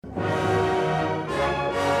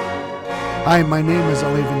Hi, my name is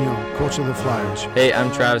Ali Vigneault, coach of the Flyers. Hey,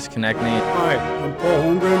 I'm Travis Konechny. Hi, I'm Paul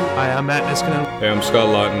Holmgren. Hi, I'm Matt Niskanen. Hey, I'm Scott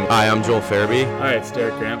Lawton. Hi, I'm Joel Farabee. Hi, it's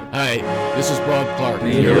Derek Grant. Hi, this is Bob Clark.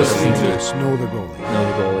 And you're listening to Snow the Goalie. Snow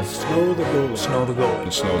the Goalie. Snow the Goalie. Snow the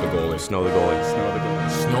Goalie. Snow the Goalie. Snow the Goalie. Snow the Goalie.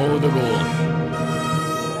 Snow the Goalie.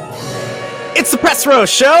 It's the Press Row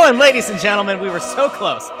Show, and ladies and gentlemen, we were so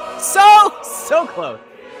close, so close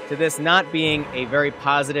to this not being a very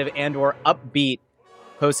positive and or upbeat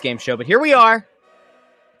post-game show. But here we are.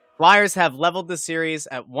 Flyers have leveled the series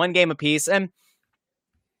at 1 game apiece, and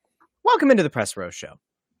welcome into the Press Row Show.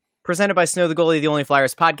 Presented by Snow the Goalie, the only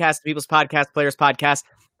Flyers podcast, the People's Podcast, Players Podcast,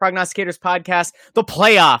 Prognosticators Podcast, the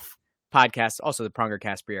Playoff Podcast, also the Pronger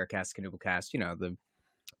Cast, Briere Cast, Canoodle Cast, the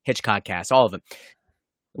Hitchcock Cast, all of them.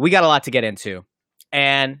 We got a lot to get into,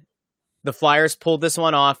 and the Flyers pulled this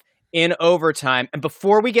one off in overtime. And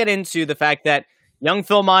before we get into the fact that young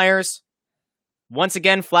Phil Myers, once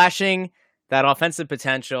again flashing that offensive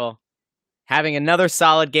potential, having another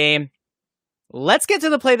solid game, let's get to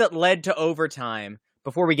the play that led to overtime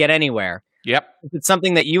before we get anywhere. Yep. It's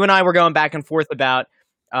something that you and I were going back and forth about,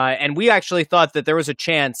 and we actually thought that there was a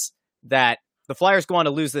chance that the Flyers go on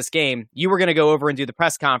to lose this game. You were going to go over and do the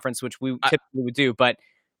press conference, which we typically would do, but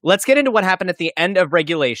let's get into what happened at the end of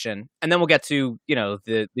regulation, and then we'll get to,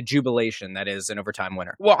 the jubilation that is an overtime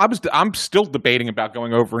winner. Well, I'm still debating about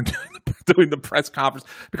going over and doing the press conference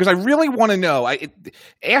because I really want to know.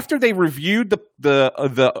 After they reviewed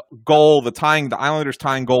the goal, the Islanders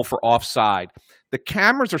tying goal for offside, the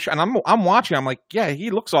cameras are and I'm watching. I'm like, yeah, he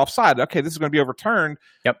looks offside. Okay, this is going to be overturned.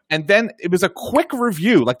 Yep. And then it was a quick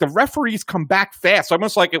review. Like the referees come back fast,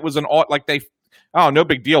 almost like it was oh, no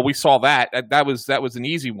big deal. We saw that. That was an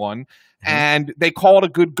easy one. Mm-hmm. And they called a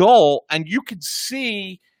good goal. And you could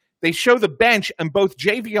see they show the bench, and both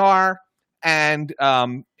JVR and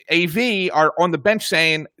AV are on the bench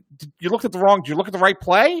saying, did you look at the right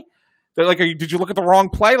play? They're like, did you look at the wrong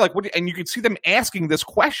play? Like, what? And you could see them asking this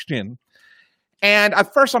question. And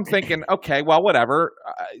at first I'm thinking, okay, well, whatever.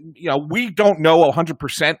 We don't know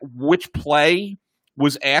 100% which play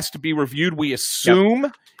was asked to be reviewed. We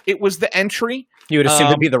assume it was the entry. You would assume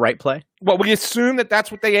it'd be the right play? Well, we assume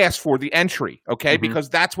that's what they asked for, the entry, okay? Mm-hmm. Because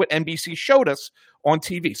that's what NBC showed us on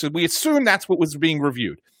TV. So we assume that's what was being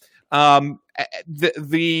reviewed.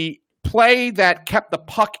 The play that kept the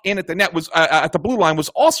puck in at the net was at the blue line was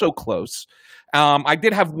also close. I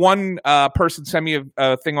did have one person send me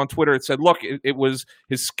a thing on Twitter that said, look, it was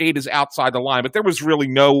his skate is outside the line, but there was really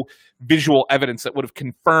no visual evidence that would have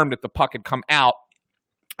confirmed that the puck had come out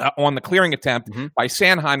on the clearing attempt by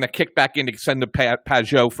Sanheim that kicked back in to send to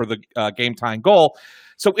Pajot for the game-tying goal.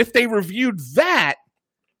 So if they reviewed that,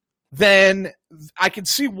 then I could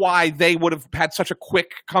see why they would have had such a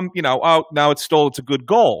quick oh, no, it's a good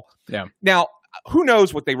goal. Yeah. Now, who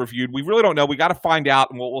knows what they reviewed? We really don't know. We got to find out,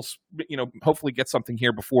 and we'll hopefully get something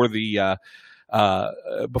here before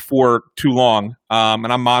before too long. And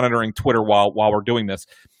I'm monitoring Twitter while we're doing this.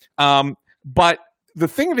 But the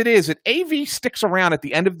thing of it is that AV sticks around at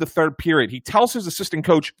the end of the third period. He tells his assistant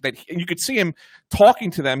coach and you could see him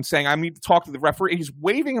talking to them, saying, I need to talk to the referee. He's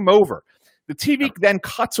waving him over. The TV then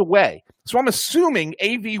cuts away. So I'm assuming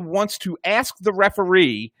AV wants to ask the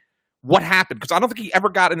referee what happened, because I don't think he ever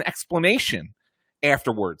got an explanation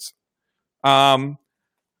afterwards. And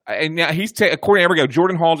now according to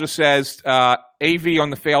Jordan Hall just says, AV on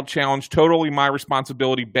the failed challenge, totally my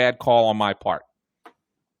responsibility, bad call on my part.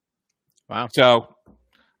 Wow. So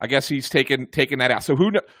I guess he's taken that out. So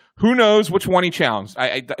who knows which one he challenged?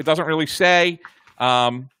 It doesn't really say.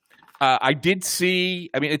 I did see.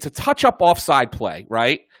 I mean, it's a touch-up offside play,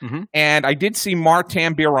 right? Mm-hmm. And I did see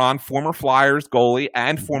Martin Biron, former Flyers goalie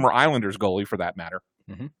and former Islanders goalie, for that matter,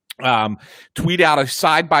 tweet out a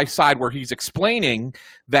side-by-side where he's explaining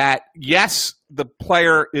that yes, the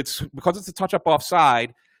player because it's a touch-up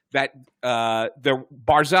offside. That the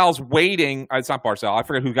Barzal's waiting. It's not Barzal. I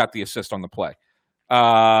forget who got the assist on the play.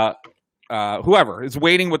 Whoever is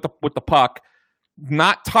waiting with the puck,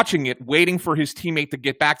 not touching it, waiting for his teammate to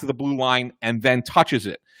get back to the blue line, and then touches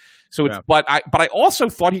it. So it's. Yeah. But I also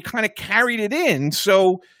thought he kind of carried it in.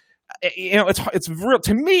 So it's real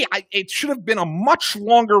to me. It should have been a much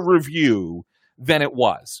longer review than it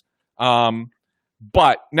was.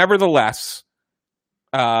 But nevertheless.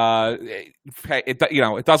 It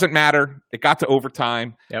doesn't matter. It got to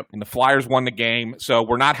overtime, and the Flyers won the game. So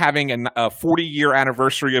we're not having a 40-year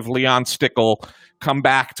anniversary of Leon Stickle come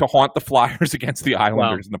back to haunt the Flyers against the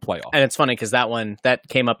Islanders in the playoffs. And it's funny because that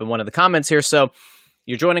came up in one of the comments here. So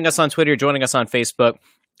you're joining us on Twitter, you're joining us on Facebook,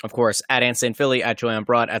 of course, at Anson Philly, at Joanne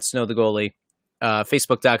Broad, at Snow the Goalie,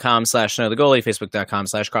 Facebook.com/Snow the Goalie,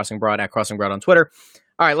 Facebook.com/Crossing Broad, at Crossing Broad on Twitter.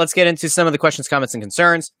 All right, let's get into some of the questions, comments, and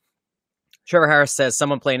concerns. Trevor Harris says,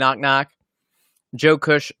 someone play knock knock. Joe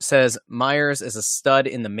Cush says, Myers is a stud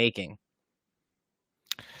in the making.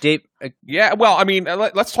 Dave, Yeah, well, I mean,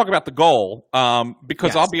 let's talk about the goal because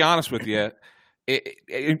Yes. I'll be honest with you.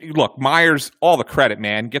 Look, Myers, all the credit,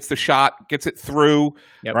 man. Gets the shot, gets it through,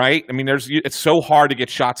 Yep. right? I mean, it's so hard to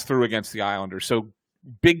get shots through against the Islanders. So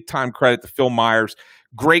big time credit to Phil Myers.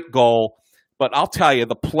 Great goal. But I'll tell you,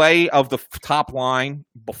 the play of the top line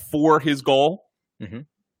before his goal, Mhm.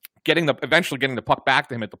 eventually getting the puck back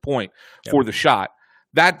to him at the point Yep. for the shot,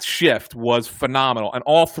 that shift was phenomenal. And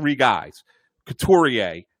all three guys,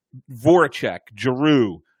 Couturier, Voracek,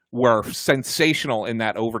 Giroux, were sensational in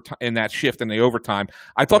that shift in the overtime.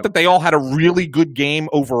 I thought that they all had a really good game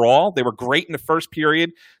overall. They were great in the first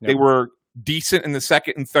period. Yep. They were decent in the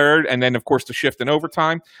second and third, and then of course the shift in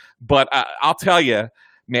overtime. But I'll tell you,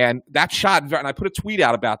 man, that shot, and I put a tweet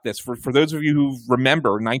out about this for those of you who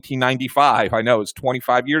remember 1995. I know it's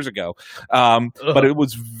 25 years ago, but it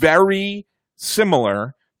was very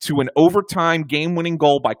similar to an overtime game-winning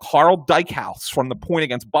goal by Carl Dykhouse from the point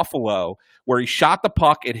against Buffalo, where he shot the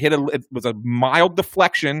puck. It was a mild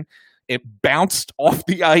deflection. It bounced off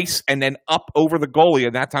the ice and then up over the goalie,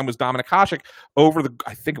 and that time was Dominik Hasek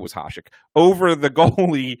I think it was Hasek, over the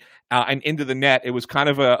goalie and into the net. It was kind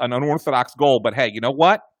of an unorthodox goal, but hey, you know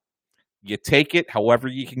what? You take it however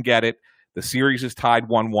you can get it. The series is tied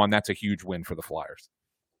 1-1. That's a huge win for the Flyers.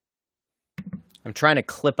 I'm trying to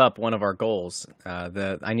clip up one of our goals.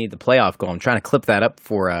 I need the playoff goal. I'm trying to clip that up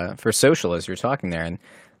for social as you're talking there. And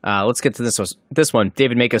let's get to this one.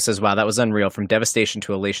 David Mako says, wow, that was unreal. From devastation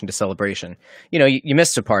to elation to celebration. You know, you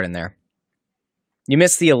missed a part in there. You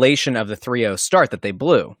missed the elation of the 3-0 start that they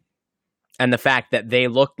blew. And the fact that they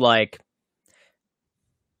looked like,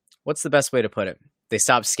 what's the best way to put it? They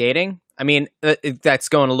stopped skating. I mean, that's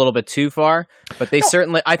going a little bit too far, but they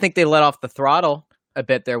certainly, I think they let off the throttle a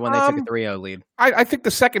bit there when they took a 3-0 lead. I think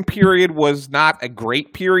the second period was not a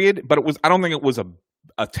great period, but I don't think it was a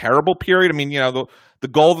terrible period. I mean, you know, the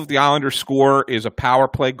goal that the Islanders score is a power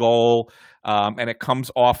play goal, and it comes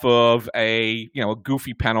off of a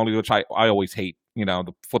goofy penalty, which I always hate. You know,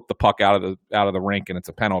 to flip the puck out of the rink and it's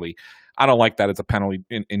a penalty. I don't like that it's a penalty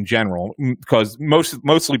in general, because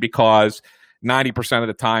mostly because 90% of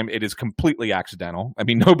the time it is completely accidental. I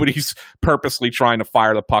mean, nobody's purposely trying to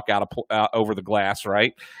fire the puck out over the glass,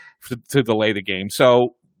 right, to delay the game.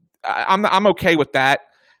 So I'm okay with that.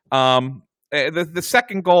 The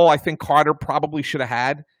second goal, I think Carter probably should have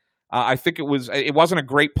had. I think it wasn't a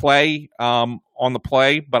great play on the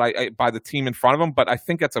play, but by the team in front of him. But I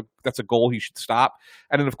think that's a goal he should stop.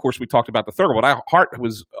 And then of course we talked about the third goal. But Hart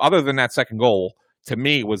was, other than that second goal, to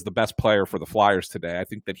me was the best player for the Flyers today. I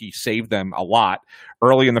think that he saved them a lot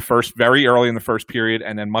very early in the first period,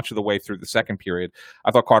 and then much of the way through the second period.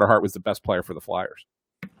 I thought Carter Hart was the best player for the Flyers.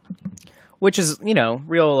 Which is,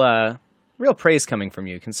 real praise coming from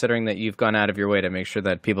you, considering that you've gone out of your way to make sure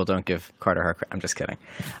that people don't give Carter Hart. I'm just kidding.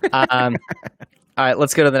 All right,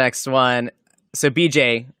 let's go to the next one. So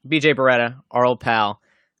BJ Beretta, our old pal,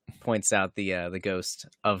 points out the ghost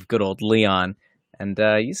of good old Leon. And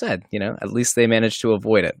you said, at least they managed to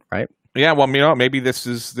avoid it, right? Yeah, well, maybe this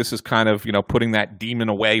is kind of, putting that demon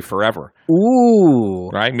away forever. Ooh.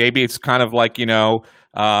 Right? Maybe it's kind of like, the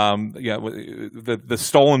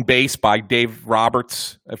stolen base by Dave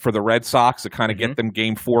Roberts for the Red Sox to kind of get them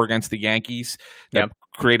Game 4 against the Yankees. That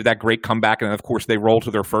created that great comeback, and then, of course, they rolled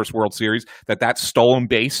to their first World Series. That stolen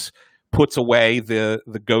base puts away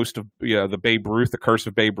the ghost of the Babe Ruth, the curse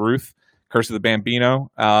of Babe Ruth, curse of the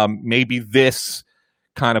Bambino. Maybe this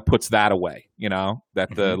kind of puts that away, that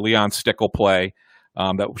the Leon Stickle play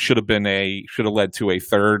that should have led to a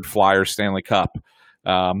third Flyers Stanley Cup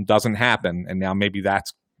doesn't happen, and now maybe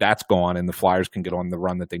that's gone, and the Flyers can get on the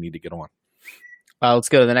run that they need to get on. Let's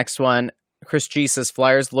go to the next one. Chris G says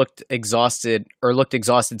Flyers looked exhausted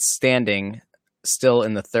standing still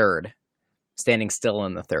in the third.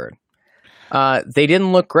 They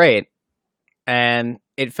didn't look great, and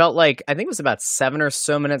it felt like, I think it was about 6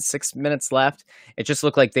 minutes left. It just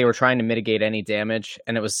looked like they were trying to mitigate any damage.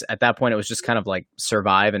 And it was, at that point, it was just kind of like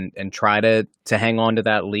survive and try to hang on to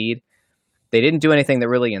that lead. They didn't do anything that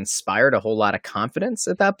really inspired a whole lot of confidence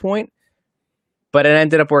at that point, but it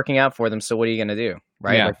ended up working out for them. So what are you going to do?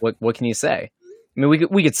 Right? Yeah. Like, what can you say? I mean,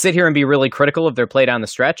 we could sit here and be really critical of their play down the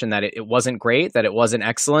stretch, and that it wasn't great, that it wasn't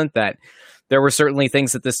excellent, that there were certainly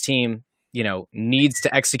things that this team, needs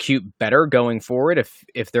to execute better going forward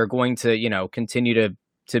if they're going to, continue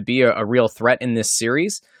to be a real threat in this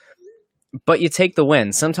series. But you take the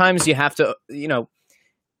win. Sometimes you have to, you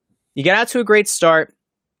get out to a great start,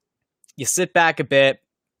 you sit back a bit,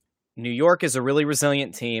 New York is a really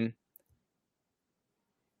resilient team.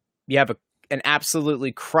 You have an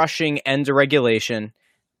absolutely crushing end to regulation.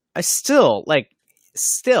 Still, the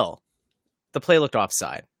play looked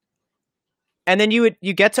offside. And then you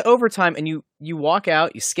get to overtime and you walk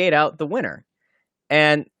out, you skate out the winner.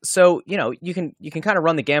 And so, you can kind of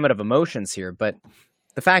run the gamut of emotions here, but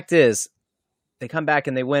the fact is they come back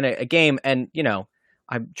and they win a game. And,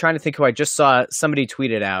 I'm trying to think who I just saw. Somebody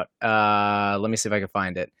tweeted out. Let me see if I can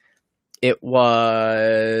find it. It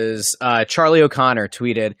was Charlie O'Connor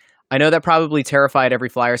tweeted, "I know that probably terrified every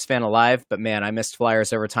Flyers fan alive, but man, I missed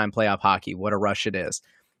Flyers overtime playoff hockey. What a rush it is."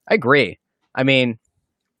 I agree. I mean,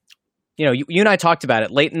 you and I talked about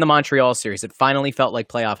it late in the Montreal series. It finally felt like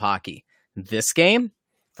playoff hockey. This game,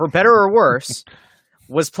 for better or worse,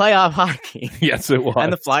 was playoff hockey. Yes, it was.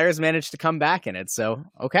 And the Flyers managed to come back in it. So,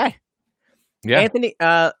 okay. Yeah. Anthony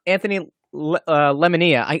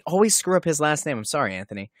Lemania, I always screw up his last name. I'm sorry,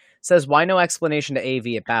 Anthony. Says, why no explanation to AV?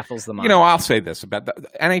 It baffles the mind. I'll say this about the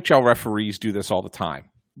NHL referees do this all the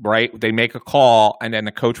time, right? They make a call and then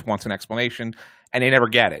the coach wants an explanation and they never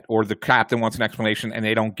get it. Or the captain wants an explanation and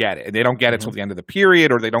they don't get it. They don't get it till the end of the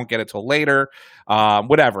period or they don't get it till later,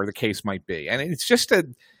 whatever the case might be. And it's just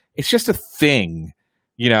a thing,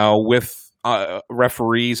 with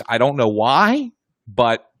referees. I don't know why,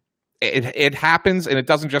 but it happens, and it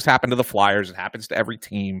doesn't just happen to the Flyers. It happens to every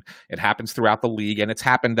team. It happens throughout the league, and it's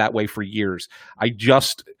happened that way for years. I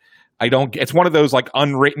don't. It's one of those like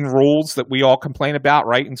unwritten rules that we all complain about,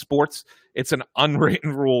 right? In sports, it's an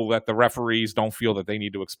unwritten rule that the referees don't feel that they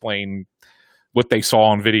need to explain what they saw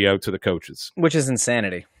on video to the coaches, which is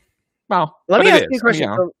insanity. Well, let me ask you a question.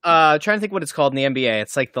 Trying to think what it's called in the NBA.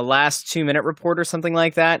 It's like the last 2-minute report or something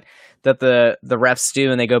like that the refs do,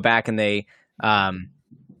 and they go back and they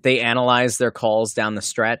analyze their calls down the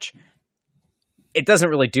stretch. It doesn't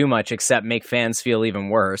really do much except make fans feel even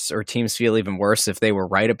worse or teams feel even worse if they were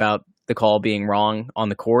right about the call being wrong on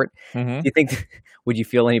the court. Mm-hmm. You think, would you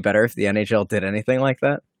feel any better if the NHL did anything like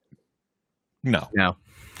that? No.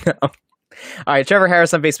 All right. Trevor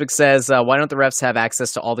Harris on Facebook says, why don't the refs have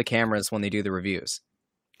access to all the cameras when they do the reviews?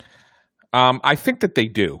 I think that they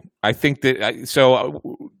do. I think that,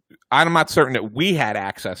 so I'm not certain that we had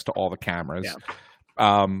access to all the cameras. Yeah.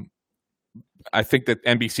 I think that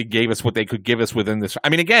NBC gave us what they could give us within this. I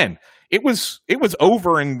mean, again, it was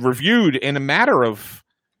over and reviewed in a matter of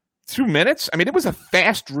 2 minutes. I mean, it was a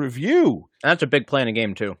fast review. That's a big play in a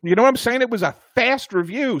game, too. You know what I'm saying? It was a fast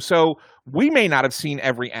review. So we may not have seen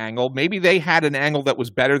every angle. Maybe they had an angle that was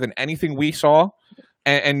better than anything we saw.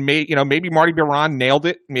 And maybe Marty Biron nailed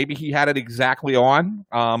it. Maybe he had it exactly on.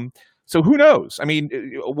 So who knows? I mean,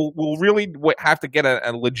 we'll really have to get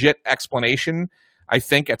a legit explanation. I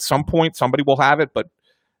think at some point somebody will have it, but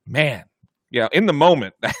man, in the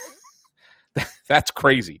moment, that's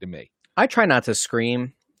crazy to me. I try not to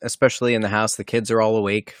scream, especially in the house. The kids are all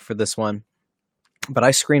awake for this one, but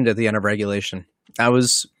I screamed at the end of regulation. I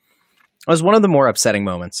was one of the more upsetting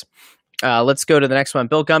moments. Let's go to the next one.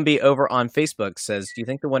 Bill Gumby over on Facebook says, do you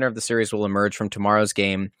think the winner of the series will emerge from tomorrow's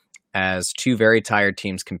game as two very tired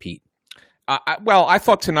teams compete? I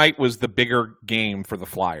thought tonight was the bigger game for the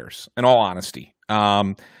Flyers, in all honesty.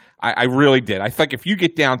 I really did. I think if you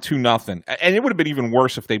get down 2-0, and it would have been even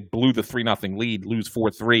worse if they blew the 3-0 lead, lose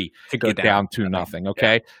 4-3 to get down 2-0.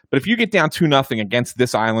 Okay. Yeah. But if you get down 2-0 against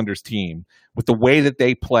this Islanders team with the way that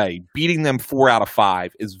they play, beating them 4 out of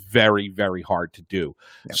 5 is very, very hard to do.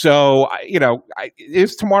 Yeah. So,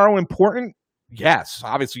 is tomorrow important? Yes.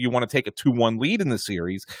 Obviously you want to take a 2-1 lead in the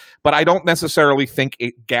series, but I don't necessarily think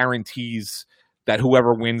it guarantees that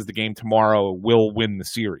whoever wins the game tomorrow will win the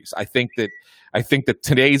series. I think that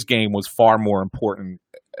today's game was far more important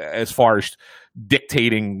as far as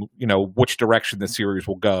dictating, which direction the series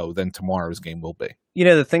will go than tomorrow's game will be.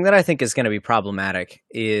 The thing that I think is going to be problematic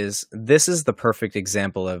is this is the perfect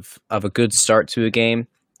example of a good start to a game,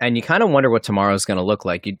 and you kind of wonder what tomorrow's going to look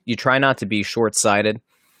like. You try not to be short-sighted,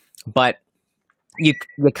 but you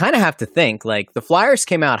kind of have to think, like, the Flyers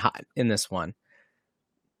came out hot in this one.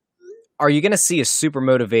 Are you going to see a super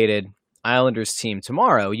motivated Islanders team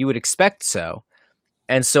tomorrow? You would expect so.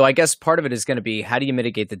 And so I guess part of it is going to be, how do you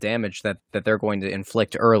mitigate the damage that they're going to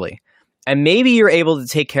inflict early? And maybe you're able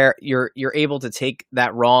to you're able to take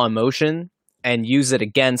that raw emotion and use it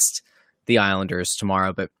against the Islanders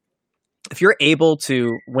tomorrow. But if you're able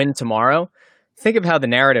to win tomorrow, think of how the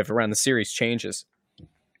narrative around the series changes.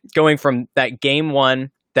 Going from that game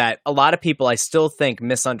one that a lot of people, I still think,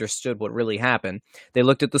 misunderstood what really happened. They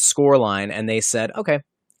looked at the score line and they said, okay,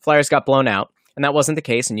 Flyers got blown out. And that wasn't the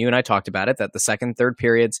case. And you and I talked about it, that the second, third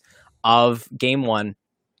periods of game one,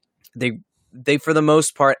 they they for the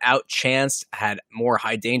most part outchanced, had more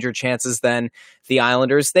high danger chances than the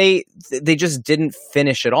Islanders. They just didn't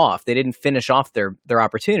finish it off. They didn't finish off their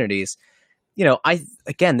opportunities.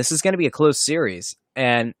 Again, this is going to be a close series,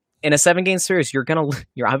 and in a 7-game series, you're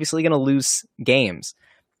obviously gonna lose games.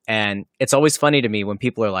 And it's always funny to me when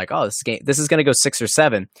people are like, "Oh, this is going to go 6 or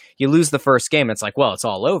 7." You lose the first game, it's like, "Well, it's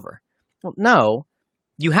all over." Well, no,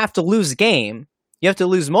 you have to lose a game. You have to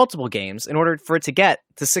lose multiple games in order for it to get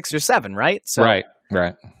to 6 or 7, right? So, right.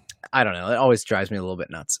 I don't know. It always drives me a little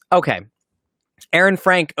bit nuts. Okay. Aaron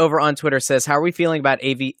Frank over on Twitter says, "How are we feeling about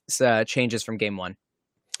AV's changes from game 1?"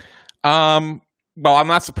 Well, I'm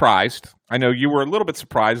not surprised. I know you were a little bit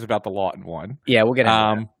surprised about the Lawton one. Yeah, we'll get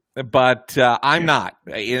into that. But I'm not.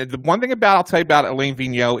 The one thing I'll tell you about Alain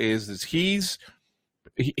Vigneault is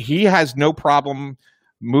he has no problem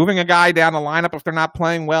moving a guy down the lineup if they're not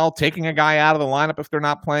playing well, taking a guy out of the lineup if they're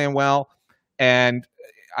not playing well, and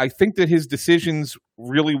I think that his decisions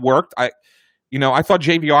really worked. I thought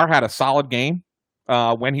JVR had a solid game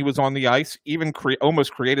when he was on the ice. Even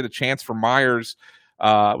almost created a chance for Myers.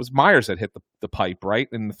 It was Myers that hit the pipe right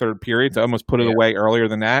in the third period. To almost put it away earlier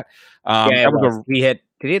than that. Did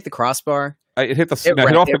he hit the crossbar? It hit hit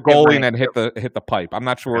off the goalie and then hit the pipe. I'm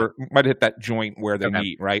not sure. It might have hit that joint where they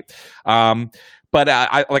meet, right? But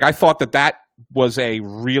I thought that was a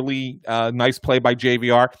really nice play by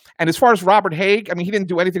JVR. And as far as Robert Haig, I mean, he didn't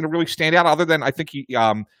do anything to really stand out other than I think he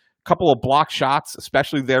couple of block shots,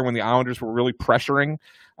 especially there when the Islanders were really pressuring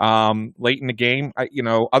late in the game.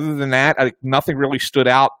 Other than that, nothing really stood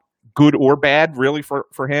out, good or bad, really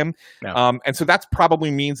for him. No. And so that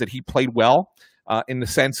probably means that he played well in the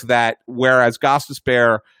sense that whereas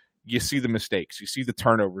Gostisbehere, you see the mistakes, you see the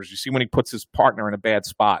turnovers, you see when he puts his partner in a bad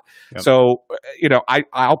spot. Yep. So,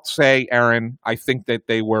 I'll say, Aaron, I think that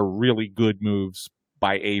they were really good moves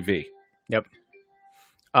by AV. Yep.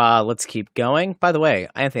 Let's keep going. By the way,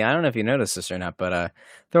 Anthony, I don't know if you noticed this or not, but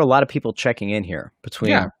there are a lot of people checking in here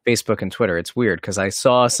between Facebook and Twitter. It's weird because I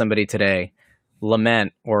saw somebody today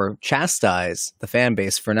lament or chastise the fan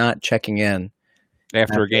base for not checking in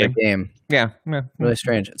after a game. Yeah. Really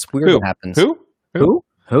strange. It's weird what happens. Who?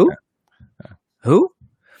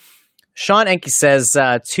 Sean Enke says,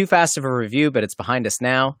 too fast of a review, but it's behind us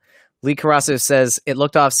now. Lee Carasso says, it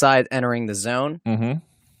looked offside entering the zone. Mm-hmm.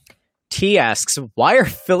 T asks, why are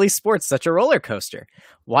Philly sports such a roller coaster?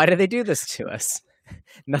 Why do they do this to us?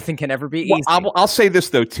 Nothing can ever be easy. I'll say this,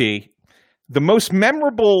 though, T. The most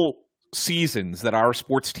memorable seasons that our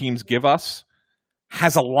sports teams give us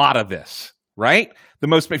has a lot of this, right?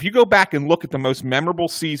 If you go back and look at the most memorable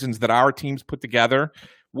seasons that our teams put together,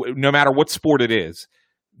 no matter what sport it is,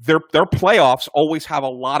 their playoffs always have a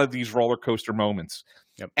lot of these roller coaster moments.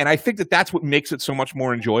 Yep. And I think that's what makes it so much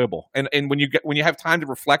more enjoyable. And when you have time to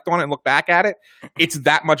reflect on it and look back at it, it's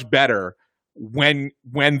that much better when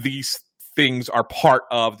these things are part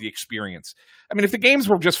of the experience. I mean, if the games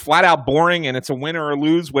were just flat out boring and it's a win or a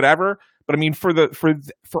lose, whatever. But I mean, for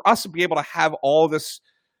us to be able to have all this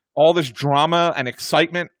drama and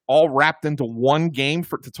excitement all wrapped into one game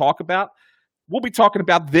to talk about, we'll be talking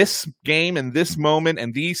about this game and this moment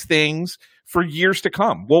and these things for years to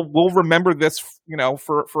come. We'll remember this,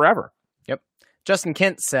 for forever. Yep. Justin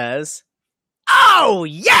Kent says, "Oh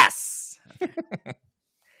yes."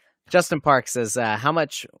 Justin Park says, "How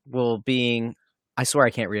much will being?" I swear I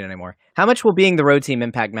can't read anymore. How much will being the road team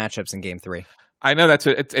impact matchups in Game 3? I know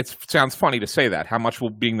it sounds funny to say that. How much will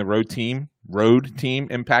being the road team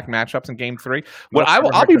impact matchups in Game 3? Well,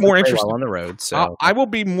 I'll be more interested on the road. So I will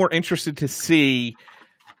be more interested to see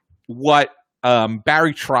what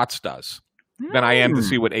Barry Trotz does than I am to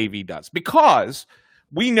see what AV does, because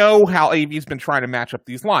we know how AV's been trying to match up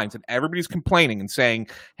these lines, and everybody's complaining and saying,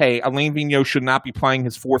 "Hey, Alain Vigneault should not be playing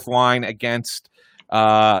his fourth line against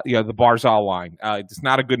the Barzal line. It's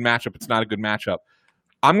not a good matchup. It's not a good matchup."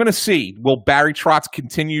 I'm going to see, will Barry Trotz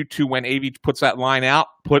continue to, when AV puts that line out,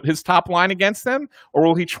 put his top line against them, or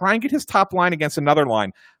will he try and get his top line against another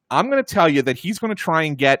line? I'm going to tell you that he's going to try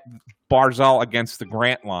and get Barzal against the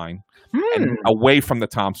Grant line and away from the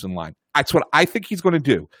Thompson line. That's what I think he's going to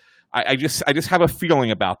do. I just have a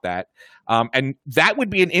feeling about that. And that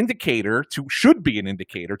would be should be an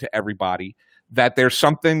indicator to everybody that there's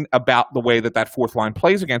something about the way that fourth line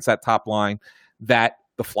plays against that top line that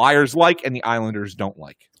the Flyers like and the Islanders don't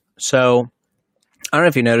like. So I don't know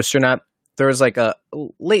if you noticed or not, there was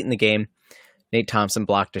late in the game, Nate Thompson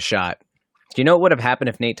blocked a shot. Do you know what would have happened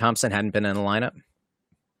if Nate Thompson hadn't been in the lineup?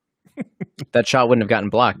 That shot wouldn't have gotten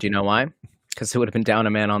blocked. Do you know why? Because it would have been down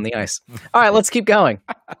a man on the ice. All right, let's keep going.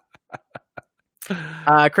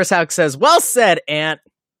 Chris Houck says, well said, Ant,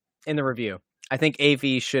 in the review. I think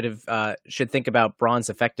AV should think about Braun's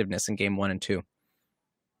effectiveness in game 1 and 2.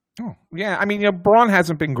 Oh, yeah. I mean, Braun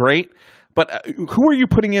hasn't been great, but who are you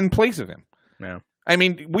putting in place of him? No. I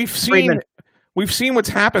mean, we've seen what's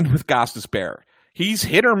happened with Gostisbehere. He's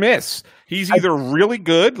hit or miss. He's either really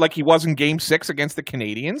good, like he was in Game 6 against the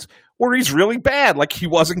Canadians, or he's really bad, like he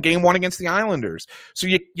was in Game 1 against the Islanders. So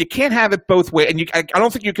you can't have it both ways, and I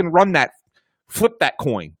don't think you can flip that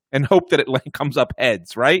coin and hope that it comes up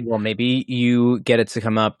heads, right? Well, maybe you get it to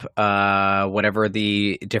come up whatever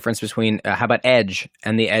the difference between, how about edge?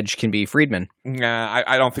 And the edge can be Friedman. Nah,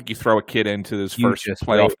 I don't think you throw a kid into this first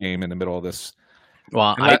playoff game in the middle of this.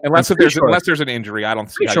 Well, unless there's an injury, I don't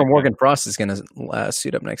see. I'm sure Morgan Frost is going to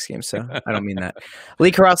suit up next game, so I don't mean that.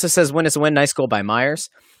 Lee Carrozza says, "Win is a win." Nice goal by Myers.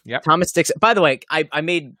 Yep. Thomas Dixon. By the way, I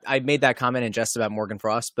made that comment in jest about Morgan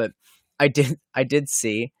Frost, but I did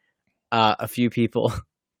see a few people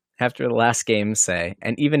after the last game say,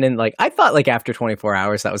 and even in I thought after 24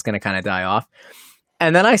 hours that was going to kind of die off,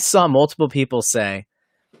 and then I saw multiple people say,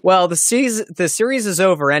 well, the series is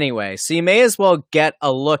over anyway, so you may as well get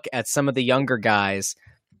a look at some of the younger guys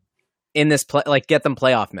in this play, get them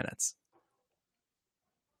playoff minutes.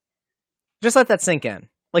 Just let that sink in.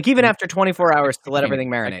 Even after 24 hours to let everything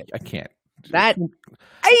marinate. I can't. Let's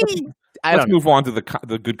move on to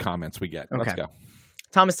the good comments we get. Okay. Let's go.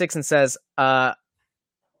 Thomas Dixon says, I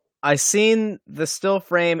seen the still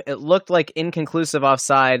frame. It looked like inconclusive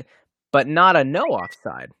offside, but not a no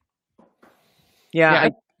offside. Yeah,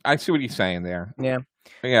 I see what he's saying there.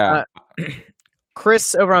 Yeah.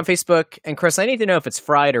 Chris over on Facebook, and Chris, I need to know if it's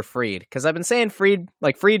Fried or Freed, because I've been saying Freed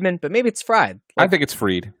like Friedman, but maybe it's Fried. I think it's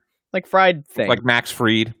Freed. Like Fried thing. Like Max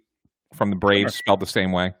Fried from the Braves, spelled the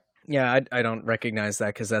same way. Yeah, I don't recognize that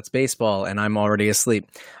because that's baseball, and I'm already asleep.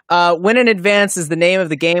 Win in advance is the name of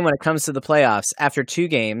the game when it comes to the playoffs after 2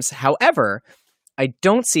 games. However, I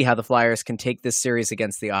don't see how the Flyers can take this series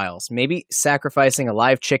against the Isles. Maybe sacrificing a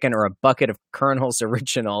live chicken or a bucket of Kernholz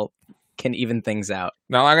Original can even things out.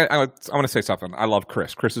 No, I want to say something. I love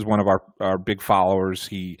Chris. Chris is one of our big followers.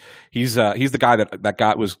 He's the guy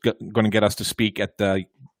that was going to get us to speak at the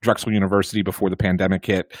Drexel University before the pandemic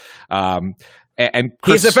hit. And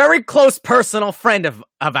Chris, he's a very close personal friend of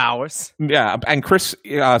ours. Yeah, and Chris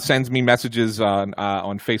sends me messages on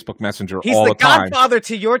Facebook Messenger he's all the time. He's the godfather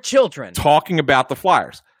to your children, talking about the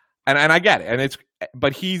Flyers, and I get it.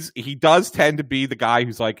 But he does tend to be the guy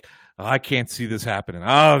who's like, oh, I can't see this happening.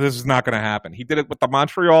 Oh, this is not going to happen. He did it with the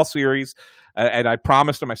Montreal series, and I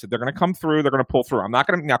promised him. I said they're going to come through. They're going to pull through.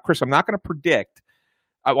 Chris, I'm not going to predict.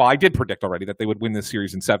 Well, I did predict already that they would win this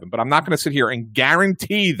series in 7, but I'm not going to sit here and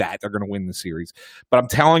guarantee that they're going to win the series. But I'm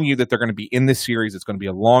telling you that they're going to be in this series. It's going to be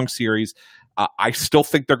a long series. I still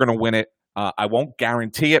think they're going to win it. I won't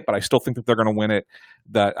guarantee it, but I still think that they're going to win it.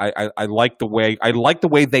 I like the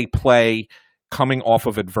way they play coming off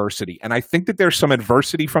of adversity, and I think that there's some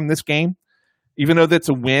adversity from this game, even though that's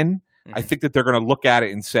a win. Mm-hmm. I think that they're going to look at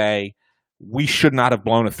it and say we should not have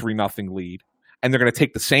blown a 3-0 lead. And they're going to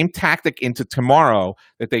take the same tactic into tomorrow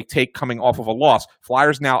that they take coming off of a loss.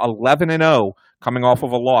 Flyers now 11-0 coming off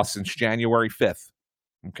of a loss since January 5th.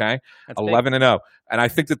 Okay? 11-0. And I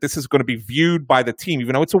think that this is going to be viewed by the team.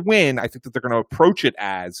 Even though it's a win, I think that they're going to approach it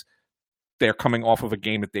as they're coming off of a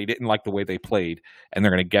game that they didn't like the way they played, and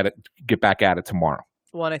they're going to get back at it tomorrow.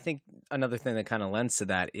 Well, and I think another thing that kind of lends to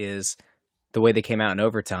that is the way they came out in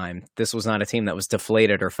overtime. This was not a team that was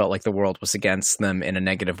deflated or felt like the world was against them in a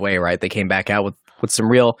negative way, right? They came back out with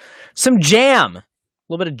some jam, a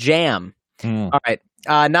little bit of jam. All right.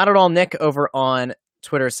 Not at all. Nick over on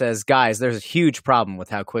Twitter says, guys, there's a huge problem with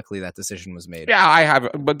how quickly that decision was made. Yeah, I have,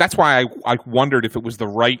 but that's why I wondered if it was the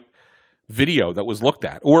right video that was looked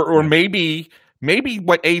at, or maybe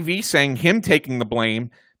what AV saying, him taking the blame,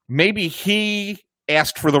 maybe he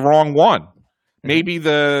asked for the wrong one. Maybe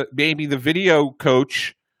the video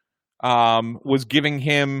coach was giving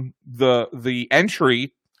him the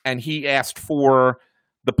entry, and he asked for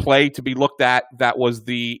the play to be looked at. That was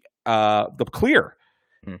the clear.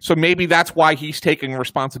 So maybe that's why he's taking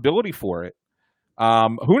responsibility for it.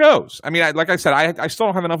 Who knows? I mean, like I said, I still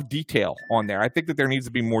don't have enough detail on there. I think that there needs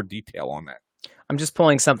to be more detail on that. I'm just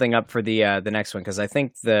pulling something up for the next one because I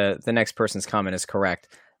think the next person's comment is correct.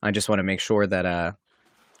 I just want to make sure that.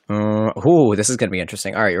 This is going to be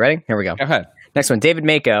interesting. All right, you ready? Here we go. Go ahead. Next one. David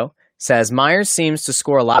Mako says, Myers seems to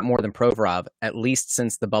score a lot more than Provorov, at least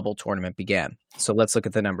since the bubble tournament began. So let's look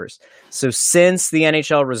at the numbers. So since the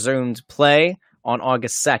NHL resumed play on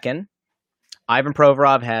August 2nd, Ivan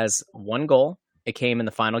Provorov has 1 goal. It came in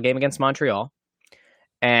the final game against Montreal.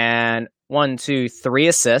 And 3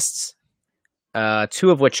 assists, 2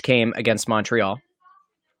 of which came against Montreal.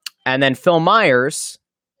 And then Phil Myers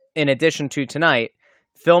in addition to tonight,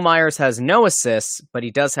 Phil Myers has no assists, but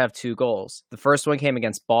he does have 2 goals. The first one came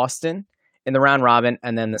against Boston in the round robin,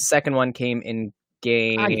 and then the second one came in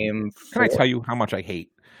game 4. Can I tell you how much I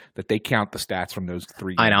hate that they count the stats from those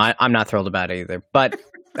 3 games? I know. I'm not thrilled about it either. But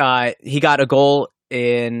he got a goal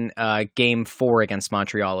in game 4 against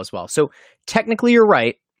Montreal as well. So technically you're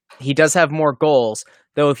right. He does have more goals,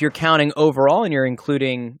 though if you're counting overall and you're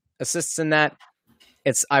including assists in that,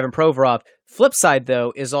 it's Ivan Provorov. Flip side,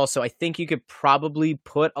 though, is also I think you could probably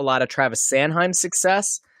put a lot of Travis Sanheim's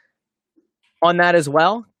success on that as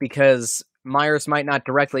well, because Myers might not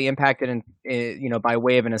directly impact it by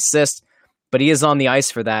way of an assist, but he is on the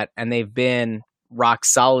ice for that, and they've been rock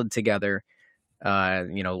solid together,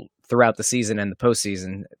 throughout the season and the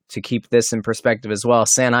postseason. To keep this in perspective as well,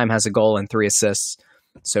 Sanheim has a goal and 3 assists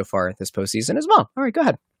so far this postseason as well. All right, go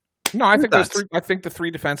ahead. No, I think the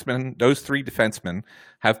 3 defensemen, those 3 defensemen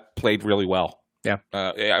have played really well. Yeah.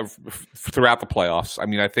 Throughout the playoffs. I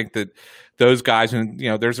mean, I think that those guys, and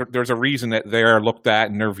there's a reason that they're looked at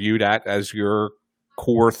and they're viewed at as your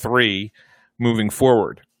core 3 moving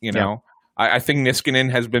forward. I think Niskanen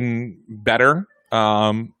has been better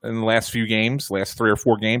in the last few games, last 3 or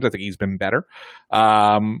 4 games. I think he's been better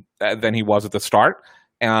than he was at the start.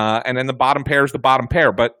 And then the bottom pair is the bottom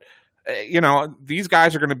pair, but. These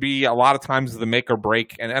guys are going to be a lot of times the make or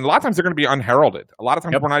break, and a lot of times they're going to be unheralded. A lot of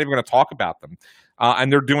times we're not even going to talk about them,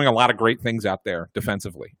 and they're doing a lot of great things out there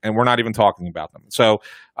defensively, and we're not even talking about them. So,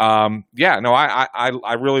 I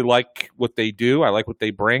really like what they do. I like what they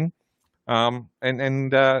bring,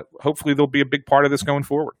 and hopefully they'll be a big part of this going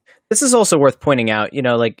forward. This is also worth pointing out.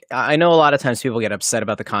 I know a lot of times people get upset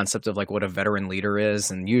about the concept of what a veteran leader is,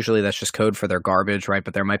 and usually that's just code for their garbage, right?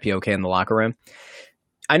 But they might be okay in the locker room.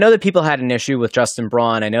 I know that people had an issue with Justin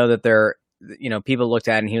Braun. I know that people looked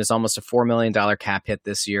at it and he was almost a $4 million cap hit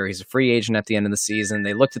this year. He's a free agent at the end of the season.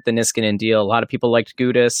 They looked at the Niskanen deal. A lot of people liked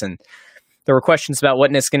Gudas, and there were questions about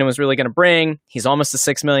what Niskanen was really going to bring. He's almost a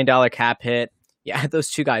 $6 million cap hit. You add those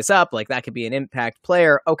 2 guys up, that could be an impact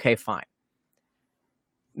player. Okay, fine.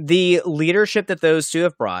 The leadership that those 2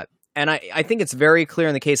 have brought, and I think it's very clear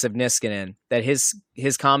in the case of Niskanen that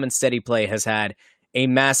his calm and steady play has had a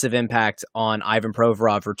massive impact on Ivan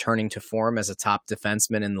Provorov returning to form as a top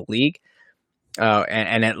defenseman in the league.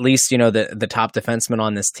 And at least, the top defenseman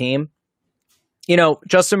on this team.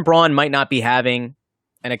 Justin Braun might not be having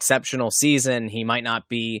an exceptional season. He might not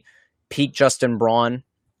be peak Justin Braun.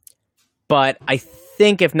 But I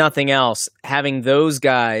think, if nothing else, having those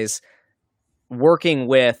guys working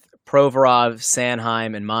with Provorov,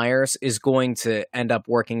 Sanheim, and Myers is going to end up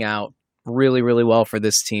working out really, really well for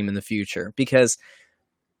this team in the future. Because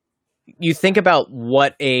you think about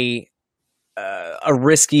what a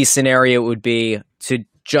risky scenario it would be to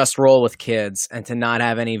just roll with kids and to not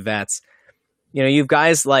have any vets. You've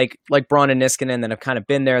guys like Braun and Niskanen that have kind of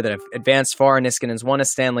been there, that have advanced far. Niskanen's won a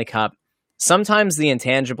Stanley Cup. Sometimes the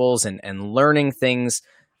intangibles and learning things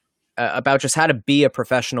about just how to be a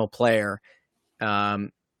professional player,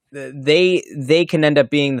 they can end up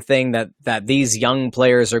being the thing that these young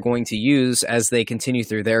players are going to use as they continue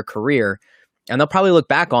through their career. And they'll probably look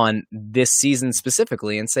back on this season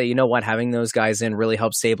specifically and say, you know what, having those guys in really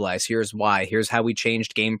helped stabilize. Here's why. Here's how we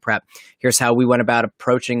changed game prep. Here's how we went about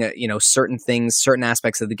approaching, certain things, certain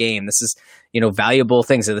aspects of the game. This is, valuable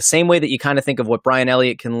things. So the same way that you kind of think of what Brian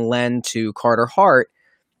Elliott can lend to Carter Hart,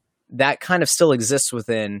 that kind of still exists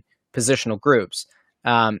within positional groups.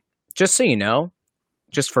 Just so you know,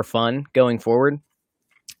 just for fun going forward,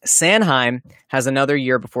 Sanheim has another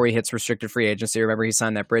year before he hits restricted free agency. Remember, he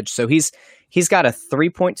signed that bridge. So he's got a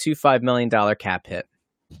 $3.25 million cap hit.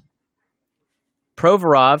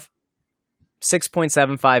 Provorov,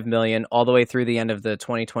 $6.75 million all the way through the end of the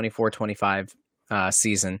 2024-25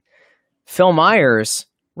 season. Phil Myers,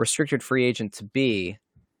 restricted free agent to be.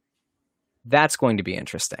 That's going to be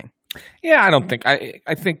interesting. Yeah,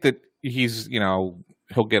 I think that he's,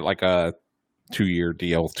 he'll get like a 2-year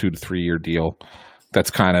deal, 2 to 3 year deal. That's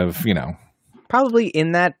kind of, probably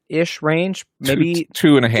in that ish range, maybe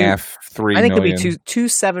 2.5, 3 I think million. it'll be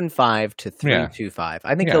 275 to 325.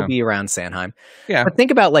 I think Yeah. he'll be around Sanheim. Yeah. But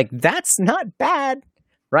think about that's not bad,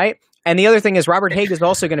 right? And the other thing is Robert Haig is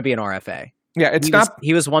also going to be an RFA. Yeah,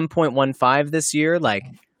 He was 1.15 this year.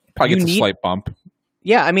 Probably gets a slight bump.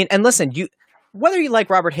 Yeah, I mean, and listen, whether you like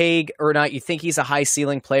Robert Haig or not, you think he's a high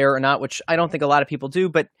ceiling player or not, which I don't think a lot of people do,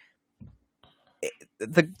 but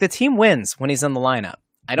the team wins when he's in the lineup.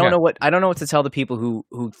 I don't know what to tell the people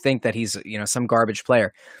who think that he's some garbage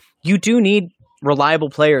player. You do need reliable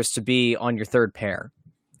players to be on your third pair,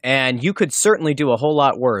 and you could certainly do a whole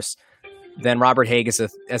lot worse than Robert Haig as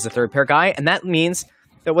a third pair guy. And that means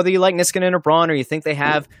that whether you like Niskanen or Braun, or you think they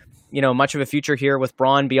have, much of a future here with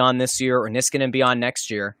Braun beyond this year or Niskanen beyond next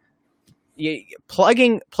year,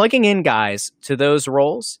 plugging in guys to those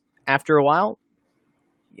roles after a while,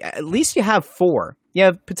 at least you have 4.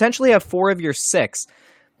 You potentially have 4 of your 6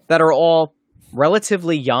 that are all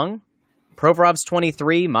relatively young. Provorov's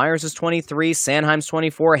 23, Myers is 23, Sanheim's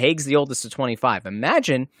 24, Haig's the oldest at 25.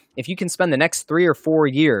 Imagine if you can spend the next 3 or 4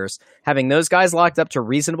 years having those guys locked up to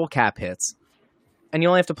reasonable cap hits, and you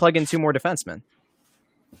only have to plug in 2 more defensemen.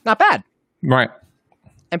 Not bad. Right.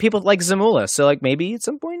 And people like Zamula, so maybe at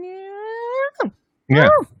some point, Yeah.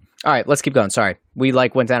 All right, let's keep going. Sorry. We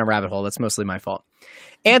went down a rabbit hole. That's mostly my fault.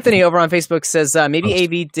 Anthony over on Facebook says, maybe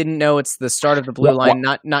AV didn't know it's the start of the blue line,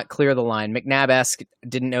 not clear the line. McNabb-esque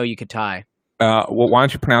didn't know you could tie. Well, why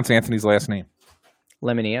don't you pronounce Anthony's last name?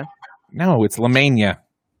 Lemania? No, it's Lemania.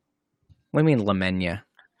 What do you mean Lemania?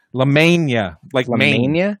 Lemania. Like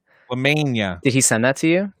Maine. Lemania? Lemania. Did he send that to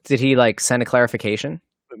you? Did he send a clarification?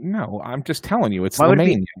 No, I'm just telling you. It's Why would it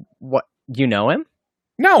Lemania. be, what? You know him?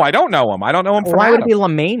 No, I don't know him. I don't know him from Why would it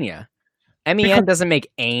Adam. be Lemania? MEN doesn't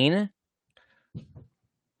make Ain.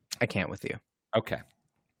 I can't with you. Okay.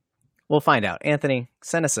 We'll find out. Anthony,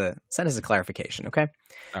 send us a clarification, okay?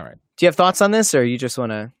 All right. Do you have thoughts on this, or you just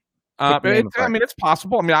want to? It's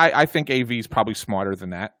possible. I mean, I think AV is probably smarter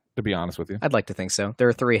than that, to be honest with you. I'd like to think so. There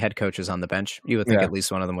are 3 head coaches on the bench. You would think at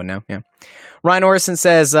least one of them would know. Yeah. Ryan Orson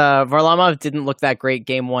says Varlamov didn't look that great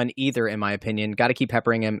game 1 either, in my opinion. Got to keep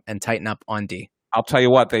peppering him and tighten up on D. I'll tell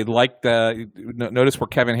you what, they liked notice where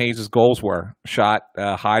Kevin Hayes' goals were shot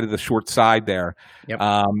high to the short side there. Yep.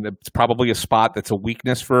 It's probably a spot that's a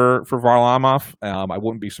weakness for Varlamov. I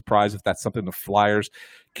wouldn't be surprised if that's something the Flyers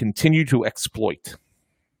continue to exploit.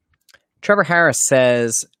 Trevor Harris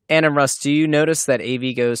says, Ann and Russ, do you notice that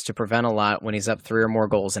AV goes to prevent a lot when he's up 3 or more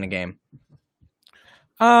goals in a game?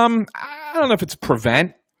 I don't know if it's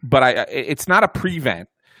prevent, but it's not a prevent.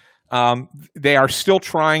 They are still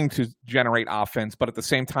trying to generate offense, but at the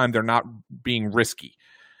same time, they're not being risky.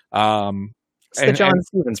 It's the John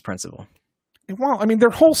Stevens principle. Well, I mean,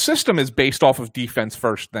 their whole system is based off of defense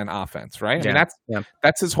first, then offense, right? Yeah. I mean,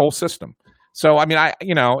 that's his whole system. So, I mean,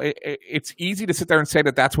 it's easy to sit there and say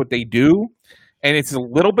that that's what they do, and it's a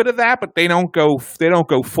little bit of that, but they don't go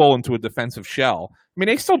full into a defensive shell. I mean,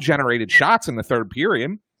 they still generated shots in the third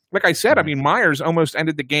period. Like I said, I mean, Myers almost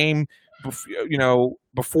ended the game.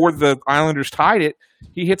 Before the Islanders tied it,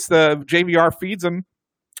 he hits the JVR, feeds him,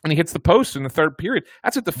 and he hits the post in the third period.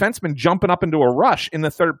 That's a defenseman jumping up into a rush in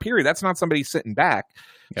the third period. That's not somebody sitting back.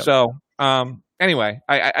 Yep. So anyway,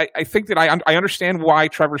 I think that I understand why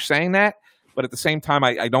Trevor's saying that, but at the same time,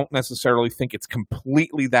 I don't necessarily think it's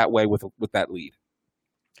completely that way with that lead.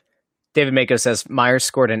 David Mako says Myers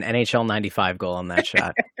scored an NHL 95 goal on that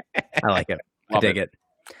shot. I like it. I dig it.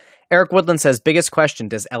 Eric Woodland says, biggest question,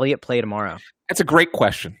 does Elliott play tomorrow? That's a great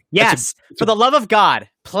question. Yes. For the love of God,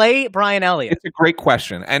 play Brian Elliott. It's a great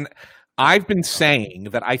question. And I've been saying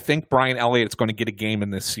that I think Brian Elliott is going to get a game in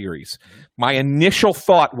this series. My initial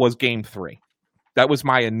thought was game 3. That was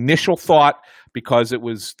my initial thought because it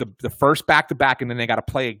was the first back-to-back, and then they got to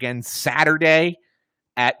play again Saturday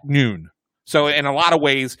at noon. So in a lot of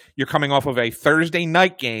ways, you're coming off of a Thursday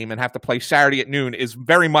night game and have to play Saturday at noon is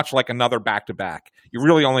very much like another back-to-back. You're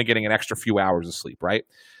really only getting an extra few hours of sleep, right?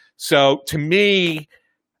 So to me,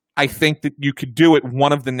 I think that you could do it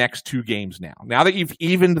one of the next 2 games now. Now that you've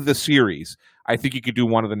evened the series, I think you could do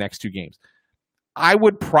one of the next 2 games. I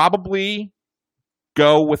would probably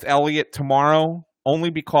go with Elliott tomorrow only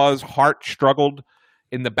because Hart struggled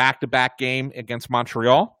in the back-to-back game against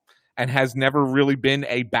Montreal and has never really been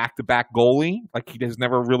a back-to-back goalie. Like, he has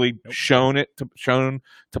never really shown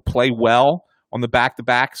to play well on the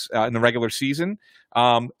back-to-backs in the regular season.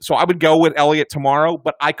 So I would go with Elliott tomorrow,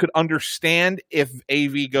 but I could understand if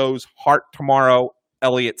AV goes Hart tomorrow,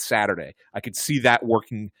 Elliott Saturday. I could see that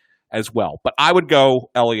working as well. But I would go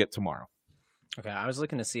Elliott tomorrow. Okay, I was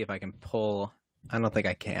looking to see if I can pull. I don't think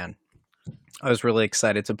I can. I was really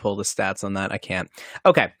excited to pull the stats on that. I can't.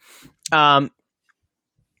 Okay.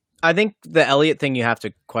 I think the Elliott thing, you have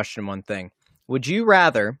to question one thing. Would you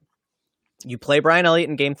rather you play Brian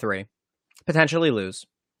Elliott in game 3, potentially lose,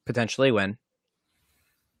 potentially win,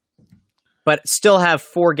 but still have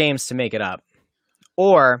 4 games to make it up,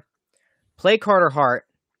 or play Carter Hart,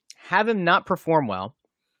 have him not perform well,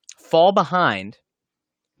 fall behind,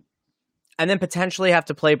 and then potentially have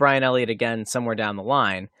to play Brian Elliott again somewhere down the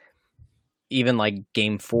line, even like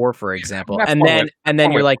game 4, for example, and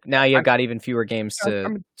then you're like, now you've got even fewer games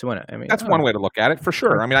to win it. I mean, that's one way to look at it for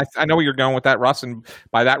sure. I mean, I know where you're going with that, Russ, and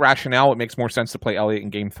by that rationale, it makes more sense to play Elliott in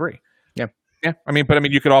game 3. Yeah. I mean,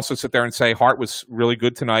 you could also sit there and say Hart was really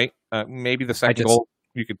good tonight. Maybe the second goal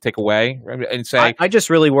take away and say, I just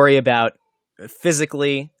really worry about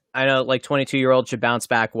physically. I know like 22-year-old should bounce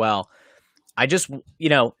back well. I just,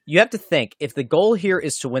 you have to think if the goal here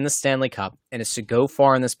is to win the Stanley Cup and is to go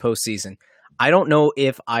far in this postseason, I don't know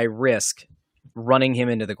if I risk running him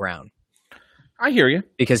into the ground. I hear you.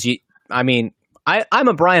 Because I'm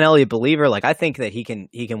a Brian Elliott believer. Like I think that he can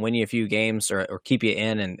win you a few games or keep you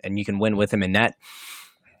in and you can win with him in net.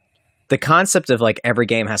 The concept of like every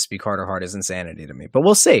game has to be Carter Hart is insanity to me, but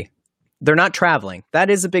we'll see. They're not traveling. That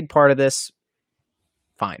is a big part of this.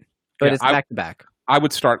 Fine. But it's back to back. I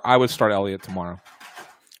would start Elliott tomorrow.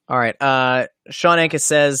 All right. Sean Ankus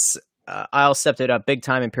says, Isle stepped it up big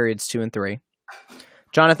time in periods 2 and 3.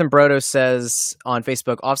 Jonathan Brodo says on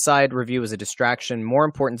Facebook, offside review was a distraction. More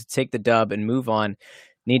important to take the dub and move on.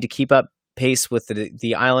 Need to keep up pace with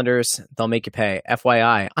the Islanders. They'll make you pay.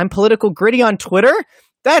 FYI. I'm Political Gritty on Twitter.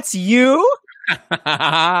 That's you?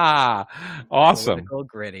 Awesome. Political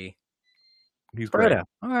Gritty. He's great. Brodo.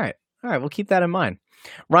 All right. We'll keep that in mind.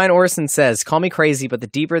 Ryan Orson says, call me crazy, but the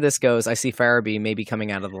deeper this goes, I see Farabee maybe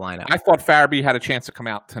coming out of the lineup. I thought Farabee had a chance to come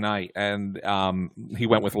out tonight, and he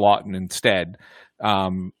went with Lawton instead.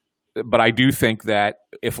 But I do think that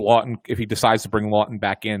if he decides to bring Lawton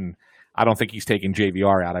back in, I don't think he's taking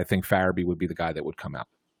JVR out. I think Farabee would be the guy that would come out.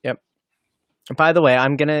 Yep. By the way,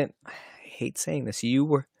 I hate saying this. You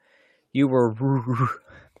were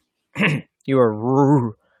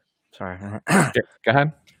sorry. Go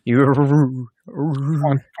ahead. Come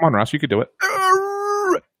on, Ross. You could do it.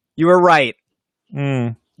 You were right.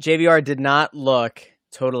 JVR did not look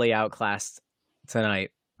totally outclassed tonight.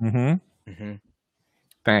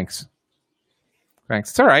 Thanks.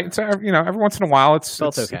 It's all right. It's every once in a while, it's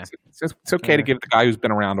okay. It's okay to give the guy who's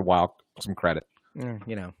been around a while some credit. Yeah.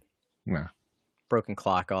 Broken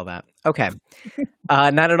clock, all that. Okay.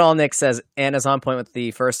 Not at all. Nick says Anna's on point with the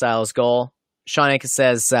first Isles goal. Sean Ankus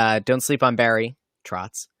says don't sleep on Barry.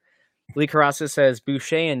 Trots. Lee Carrasco says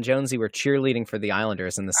Boucher and Jonesy were cheerleading for the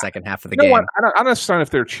Islanders in the second half of the game. What? I don't understand if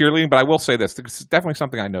they're cheerleading, but I will say this. This is definitely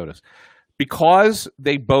something I noticed. Because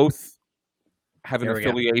they both have an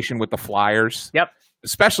affiliation with the Flyers. Yep.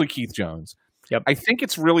 Especially Keith Jones. Yep. I think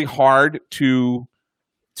it's really hard to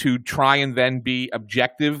try and then be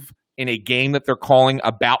objective in a game that they're calling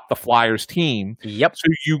about the Flyers team. Yep. So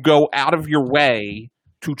you go out of your way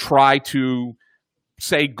to try to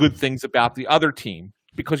say good things about the other team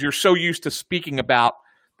because you're so used to speaking about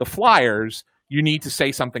the Flyers, you need to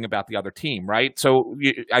say something about the other team, right? So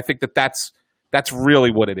I think that's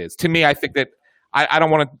really what it is. To me, I think that I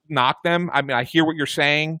don't want to knock them. I mean, I hear what you're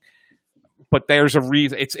saying, but there's a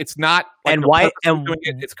reason. It's not like and why and doing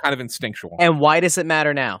it, it's kind of instinctual. And why does it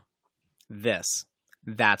matter now? That's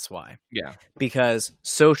why. Yeah. Because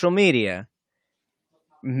social media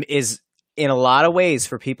is, in a lot of ways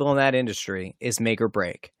for people in that industry, is make or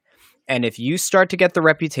break. And if you start to get the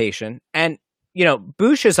reputation, and,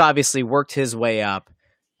 Bush has obviously worked his way up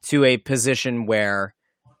to a position where,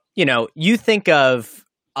 you think of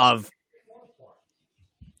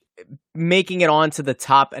making it onto the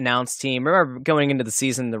top announced team. Remember going into the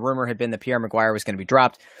season, the rumor had been that Pierre Maguire was going to be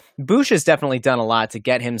dropped. Bush has definitely done a lot to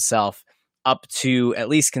get himself up to at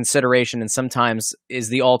least consideration, and sometimes is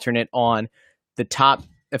the alternate on the top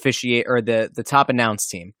officiate or the top announced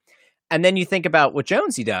team. And then you think about what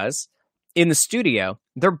Jonesy does in the studio.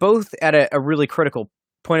 They're both at a really critical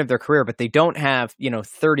point of their career, but they don't have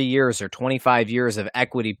 30 years or 25 years of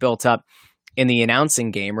equity built up in the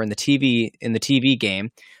announcing game or in the TV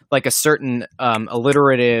game, like a certain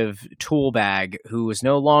alliterative tool bag who is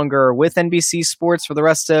no longer with NBC Sports for the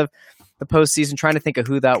rest of the postseason. Trying to think of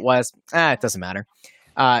who that was. It doesn't matter.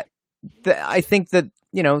 I think that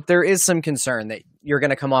there is some concern that you're going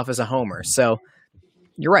to come off as a homer. So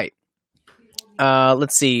you're right.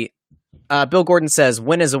 Let's see. Bill Gordon says,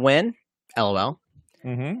 win is a win. LOL.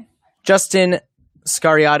 Mm-hmm. Justin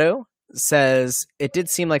Scariato says, it did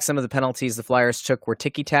seem like some of the penalties the Flyers took were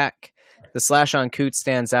ticky-tack. The slash on Coots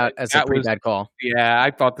stands out as a pretty bad call. Yeah,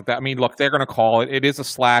 I thought that. I mean, look, they're going to call it. It is a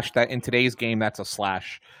slash. That in today's game, that's a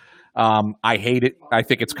slash. I hate it. I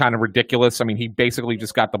think it's kind of ridiculous. I mean, he basically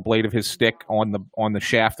just got the blade of his stick on the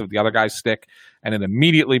shaft of the other guy's stick, and it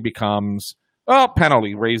immediately becomes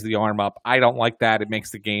penalty. Raise the arm up. I don't like that. It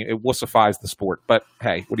makes the game. It wussifies the sport. But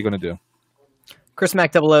hey, what are you going to do? Chris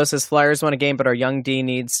Mac00 says Flyers won a game, but our young D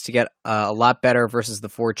needs to get a lot better versus the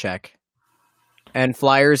forecheck. And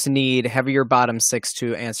Flyers need heavier bottom six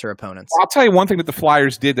to answer opponents. I'll tell you one thing that the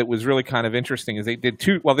Flyers did that was really kind of interesting is they did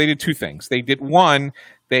two things. They did one,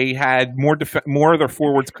 they had more of their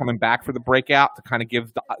forwards coming back for the breakout to kind of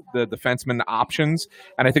give the defensemen the options.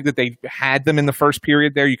 And I think that they had them in the first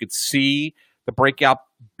period there. You could see the breakout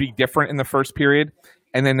be different in the first period.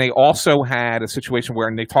 And then they also had a situation where,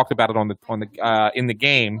 and they talked about it in the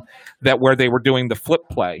game, that where they were doing the flip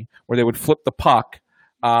play, where they would flip the puck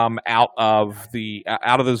out of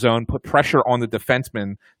the zone, put pressure on the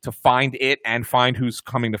defenseman to find it and find who's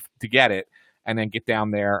coming to get it, and then get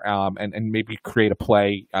down there and maybe create a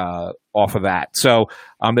play off of that. So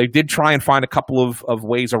they did try and find a couple of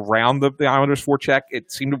ways around the Islanders' forecheck.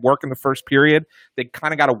 It seemed to work in the first period. They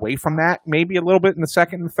kind of got away from that maybe a little bit in the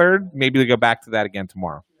second and third. Maybe they go back to that again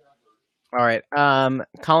tomorrow. All right.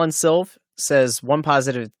 Colin Silv says one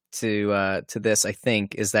positive to this, I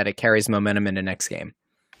think, is that it carries momentum into next game.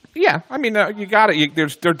 Yeah, I mean, you got it.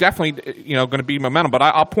 There's definitely going to be momentum, but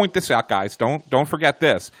I'll point this out, guys. Don't forget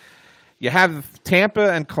this. You have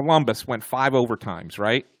Tampa and Columbus went 5 overtimes,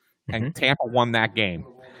 right? Mm-hmm. And Tampa won that game.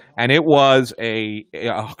 And it was a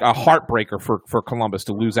heartbreaker for Columbus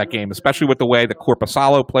to lose that game, especially with the way that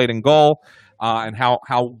Korpisalo played in goal and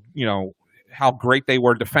how great they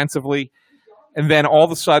were defensively. And then all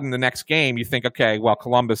of a sudden, the next game, you think, okay, well,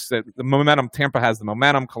 Columbus, the momentum, Tampa has the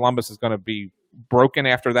momentum. Columbus is going to be broken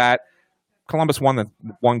after that. Columbus won the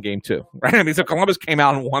one game too, right? I mean, so Columbus came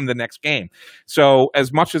out and won the next game. So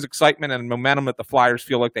as much as excitement and momentum that the Flyers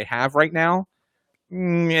feel like they have right now,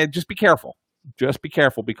 just be careful. Just be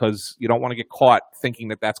careful because you don't want to get caught thinking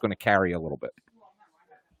that that's going to carry a little bit.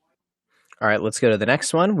 All right, let's go to the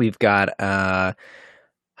next one. We've got,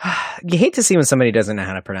 you hate to see when somebody doesn't know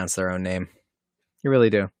how to pronounce their own name. You really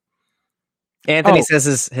do. Anthony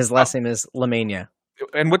says his last name is Lemania.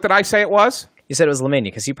 And what did I say it was? You said it was Lemania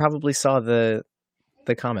because you probably saw the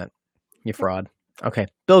comment. You fraud. Okay.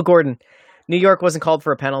 Bill Gordon. New York wasn't called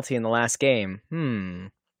for a penalty in the last game.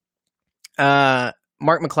 Mark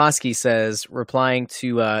McCloskey says, replying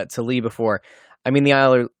to Lee before, I mean,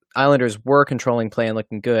 the Islanders were controlling play and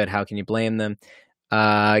looking good. How can you blame them?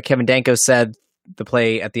 Kevin Danko said the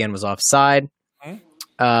play at the end was offside.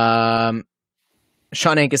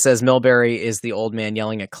 Sean Anka says Milbury is the old man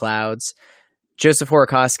yelling at clouds. Joseph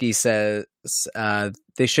Horakowski says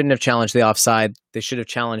they shouldn't have challenged the offside. They should have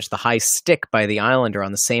challenged the high stick by the Islander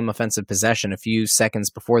on the same offensive possession a few seconds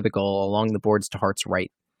before the goal along the boards to Hart's right.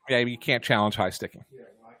 Yeah, you can't challenge high sticking.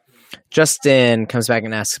 Justin comes back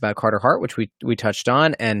and asks about Carter Hart, which we touched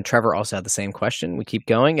on, and Trevor also had the same question. We keep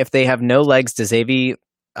going. If they have no legs, does AV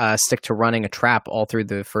stick to running a trap all through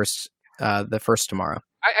the first tomorrow?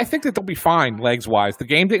 I think that they'll be fine legs-wise. The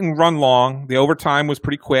game didn't run long. The overtime was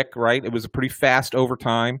pretty quick, right? It was a pretty fast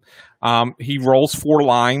overtime. He rolls 4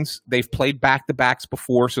 lines. They've played back-to-backs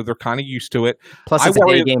before, so they're kind of used to it. Plus, it's a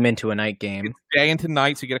day game into a night game. It's day into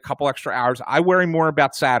night, so you get a couple extra hours. I worry more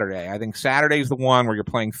about Saturday. I think Saturday's the one where you're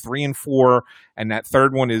playing 3 and 4, and that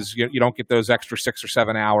third one is you don't get those extra 6 or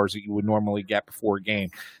 7 hours that you would normally get before a game.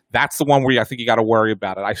 That's the one where I think you got to worry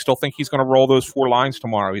about it. I still think he's going to roll those 4 lines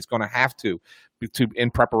tomorrow. He's going to have to in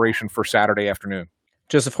preparation for Saturday afternoon.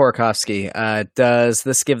 Joseph Horakowski, does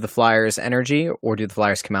this give the Flyers energy, or do the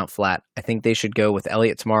Flyers come out flat? I think they should go with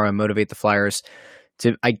Elliott tomorrow and motivate the Flyers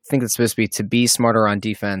to. I think it's supposed to be smarter on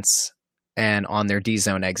defense and on their D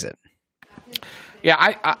zone exit.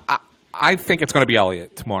 Yeah, I think it's going to be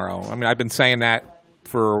Elliott tomorrow. I mean, I've been saying that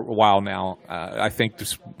for a while now. I think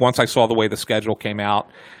just once I saw the way the schedule came out,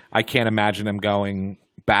 I can't imagine them going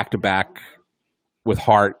back to back with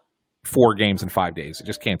Hart 4 games in 5 days. I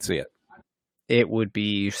just can't see it. It would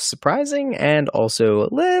be surprising and also a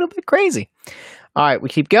little bit crazy. All right, we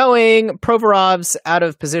keep going. Provorov's out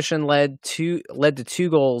of position led to 2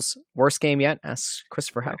 goals. Worst game yet? Asks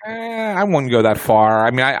Christopher Howe. I wouldn't go that far. I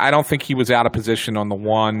mean, I don't think he was out of position on the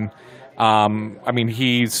one. I mean,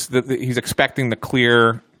 he's expecting the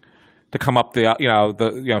clear to come up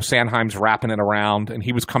Sanheim's wrapping it around, and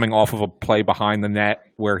he was coming off of a play behind the net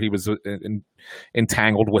where he was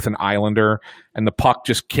entangled with an Islander, and the puck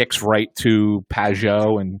just kicks right to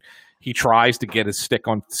Pajot, and he tries to get his stick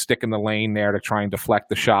in the lane there to try and deflect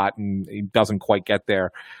the shot, and he doesn't quite get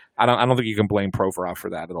there. I don't think you can blame Provorov for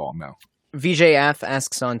that at all. No. VJF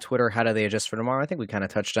asks on Twitter, how do they adjust for tomorrow? I think we kind of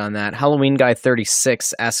touched on that. Halloween Guy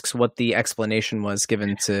 36 asks what the explanation was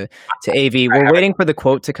given to AV. We're waiting for the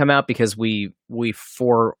quote to come out because we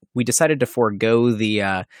decided to forego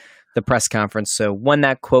the press conference. So when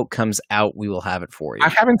that quote comes out, we will have it for you. I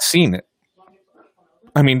haven't seen it.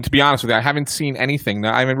 I mean, to be honest with you, I haven't seen anything.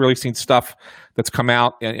 I haven't really seen stuff that's come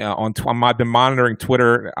out I've been monitoring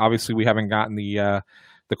Twitter. Obviously, we haven't gotten the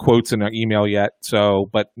quotes in our email yet. So,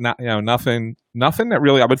 but not, nothing that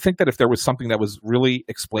really, I would think that if there was something that was really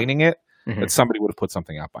explaining it, that somebody would have put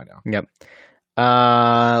something out by now. Yep.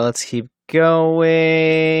 Let's keep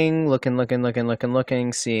going.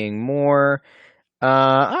 Looking, seeing more.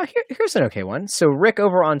 Here's an okay one. So Rick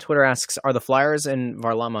over on Twitter asks, are the Flyers in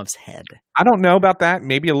Varlamov's head? I don't know about that.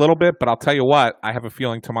 Maybe a little bit, but I'll tell you what. I have a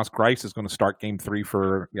feeling Tomas Greiss is going to start Game 3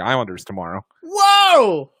 for the Islanders tomorrow.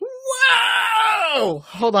 Whoa!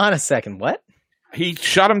 Hold on a second. What? He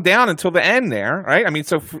shut him down until the end there, right? I mean,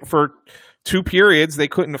 so for 2 periods, the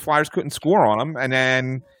Flyers couldn't score on him, and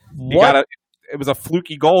then it was a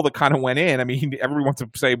fluky goal that kind of went in. I mean, everyone wants to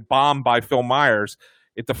say bomb by Phil Myers.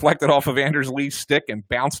 It deflected off of Anders Lee's stick and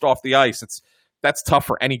bounced off the ice. That's tough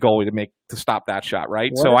for any goalie to stop that shot,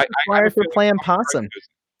 right? What if the Flyers were playing possum?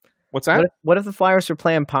 What's that? What if the Flyers were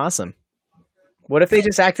playing possum? What if they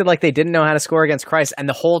just acted like they didn't know how to score against Christ, and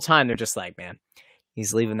the whole time they're just like, man,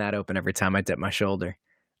 he's leaving that open every time I dip my shoulder.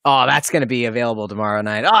 Oh, that's going to be available tomorrow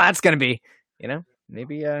night. Oh, that's going to be,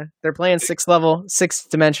 maybe they're playing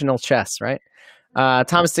 6-dimensional chess, right?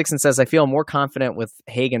 Thomas Dixon says, I feel more confident with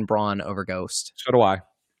Hagen Braun over Ghost. So do I.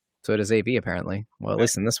 So does AB, apparently. Well, at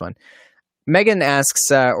least in this one. Megan asks,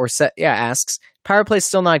 power play's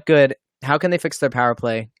still not good. How can they fix their power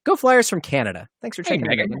play? Go Flyers from Canada. Thanks for checking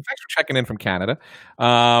in. Thanks for checking in from Canada.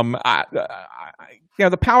 The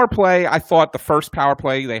power play, I thought the first power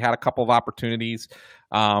play, they had a couple of opportunities.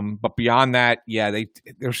 But beyond that,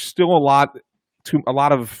 there's still a lot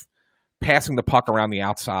of passing the puck around the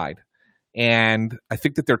outside. And I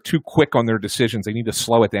think that they're too quick on their decisions. They need to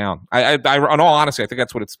slow it down. In all honesty, I think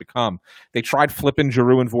that's what it's become. They tried flipping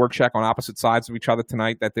Giroux and Voracek on opposite sides of each other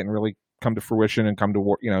tonight. That didn't really come to fruition and come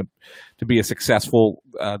to to be a successful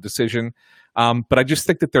decision. But I just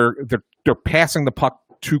think that they're passing the puck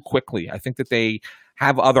too quickly. I think that they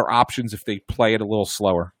have other options if they play it a little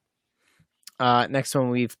slower. Next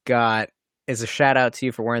one we've got is a shout out to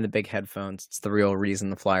you for wearing the big headphones. It's the real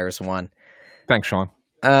reason the Flyers won. Thanks, Sean.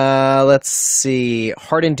 Let's see.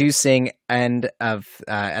 Heart-inducing end of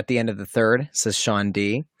at the end of the third, says Sean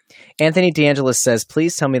D. Anthony DeAngelis says,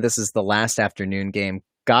 please tell me this is the last afternoon game.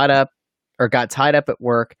 Got tied up at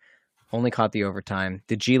work, only caught the overtime.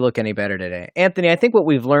 Did G look any better today? Anthony, I think what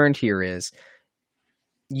we've learned here is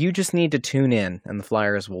you just need to tune in and the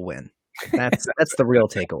Flyers will win. That's the real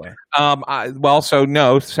takeaway.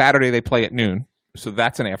 No, Saturday they play at noon. So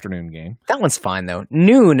that's an afternoon game. That one's fine though.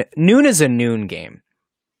 Noon is a noon game.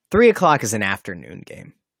 3:00 is an afternoon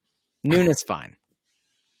game. Noon is fine.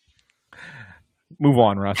 Move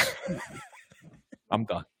on, Russ. I'm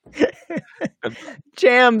done.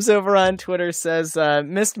 Jams over on Twitter says,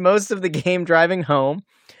 missed most of the game driving home.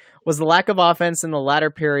 Was the lack of offense in the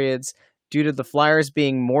latter periods due to the Flyers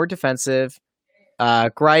being more defensive,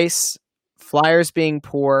 Greiss, Flyers being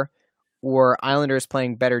poor, or Islanders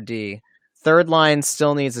playing better D? Third line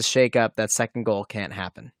still needs a shakeup. That second goal can't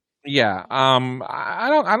happen. Yeah, I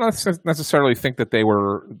don't necessarily think that they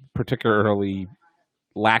were particularly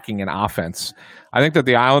lacking in offense. I think that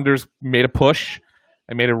the Islanders made a push.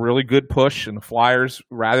 They made a really good push, and the Flyers,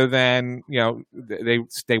 rather than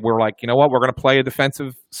they were like, you know what, we're going to play a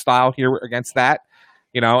defensive style here against that,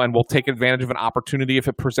 and we'll take advantage of an opportunity if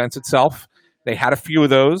it presents itself. They had a few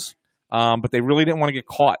of those. But they really didn't want to get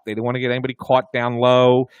caught. They didn't want to get anybody caught down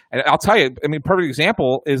low. And I'll tell you, perfect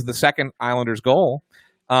example is the second Islanders goal.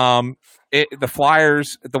 The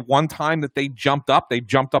Flyers, the one time that they jumped up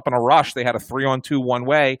in a rush. They had a 3-on-2 one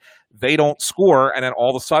way. They don't score, and then all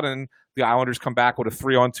of a sudden the Islanders come back with a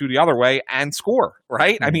 3-on-2 the other way and score.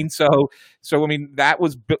 Right? Mm-hmm. That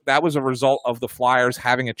was a result of the Flyers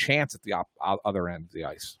having a chance at the other end of the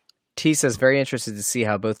ice. T says, very interested to see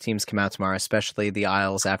how both teams come out tomorrow, especially the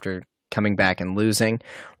Isles after coming back and losing.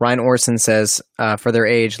 Ryan Orson says, for their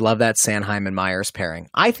age, love that Sanheim and Myers pairing.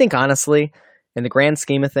 I think, honestly, in the grand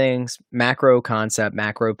scheme of things, macro concept,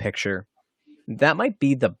 macro picture, that might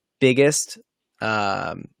be the biggest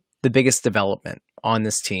development on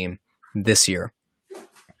this team this year.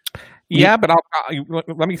 Yeah, but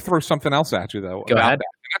let me throw something else at you, though. Go ahead.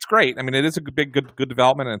 That's great. It is a big, good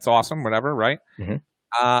development, and it's awesome, whatever, right? Mm-hmm.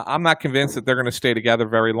 I'm not convinced that they're going to stay together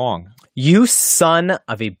very long. You son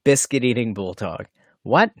of a biscuit-eating bulldog.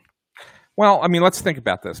 What? Well, let's think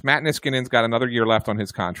about this. Matt Niskanen's got another year left on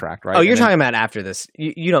his contract, right? Oh, you're talking about after this.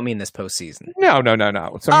 You don't mean this postseason. No.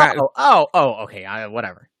 So okay.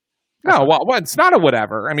 Whatever. No, well, it's not a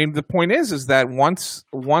whatever. The point is that once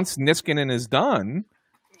Niskanen is done,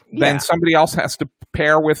 then somebody else has to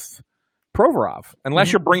pair with Provorov.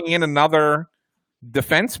 Unless you're bringing in another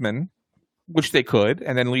defenseman, which they could,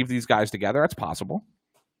 and then leave these guys together. That's possible.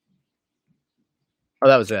 Oh,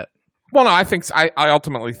 that was it. Well, no, I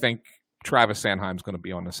ultimately think Travis Sanheim's going to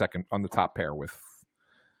be on the top pair with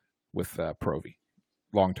Provy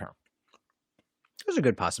long term. There's a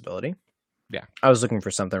good possibility. I was looking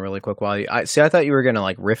for something really quick while I thought you were gonna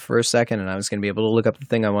like riff for a second, and I was gonna be able to look up the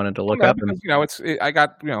thing I wanted to look up. Because, we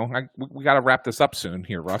got to wrap this up soon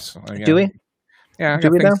here, Russ. Do we? Yeah, I Do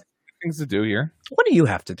got we though? things to do here. What do you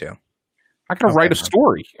have to do? I got to write a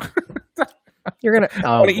story. You're gonna.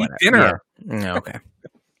 I want to eat dinner. Yeah. Okay.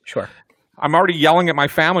 Sure. I'm already yelling at my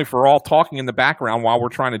family for all talking in the background while we're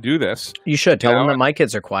trying to do this. You should tell You know, them that my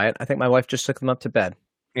kids are quiet. I think my wife just took them up to bed.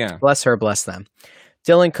 Yeah. Bless her, bless them.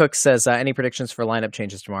 Dylan Cook says, any predictions for lineup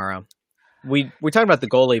changes tomorrow? We talked about the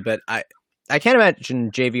goalie, but I can't imagine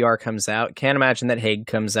JVR comes out. Can't imagine that Haig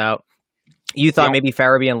comes out. You thought maybe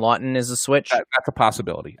Farabee and Lawton is a switch? That's a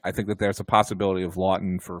possibility. I think that there's a possibility of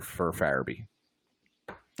Lawton for Farabee.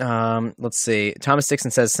 Let's see. Thomas Dixon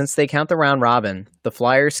says, since they count the round robin, the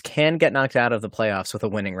Flyers can get knocked out of the playoffs with a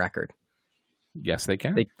winning record. Yes, they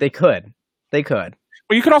can. They could. They could.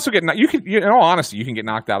 But you could also in all honesty, you can get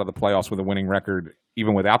knocked out of the playoffs with a winning record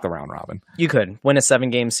even without the round robin. You could win a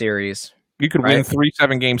 7-game series. You could win 3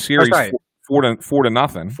 7-game series, right. 4-0,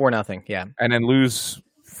 4-0, yeah, and then lose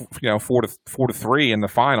 4-3 in the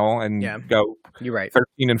final and go you're right,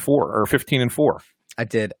 13-4 or 15-4.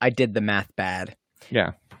 I did the math bad.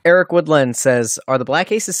 Yeah. Eric Woodland says, are the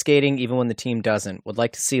Black Aces skating even when the team doesn't? Would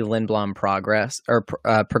like to see Lindblom progress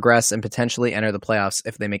and potentially enter the playoffs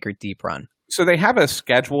if they make a deep run. So they have a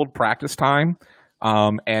scheduled practice time,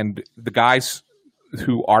 and the guys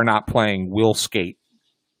who are not playing will skate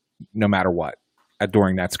no matter what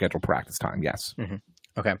during that scheduled practice time. Yes. Mm-hmm.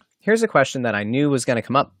 Okay. Here's a question that I knew was going to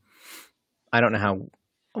come up. I don't know how.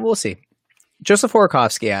 We'll see. Joseph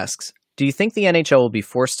Horakovsky asks, do you think the NHL will be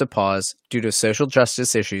forced to pause due to social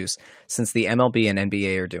justice issues since the MLB and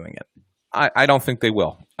NBA are doing it? I don't think they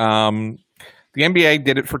will. The NBA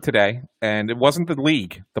did it for today, and it wasn't the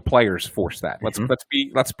league. The players forced that. Let's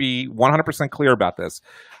be 100% clear about this.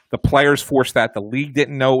 The players forced that. The league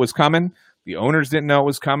didn't know it was coming. The owners didn't know it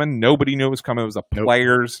was coming. Nobody knew it was coming. It was a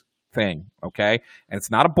players thing. Okay, and it's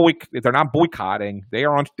not a They're not boycotting. They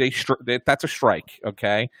are on. That's a strike.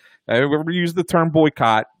 Okay, whoever used the term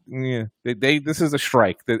boycott, this is a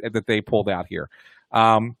strike that they pulled out here.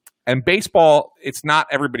 And baseball, it's not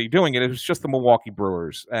everybody doing it. It was just the Milwaukee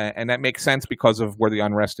Brewers. And that makes sense because of where the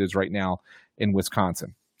unrest is right now in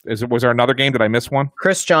Wisconsin. Was there another game? Did I miss one?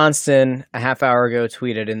 Chris Johnston, a half hour ago,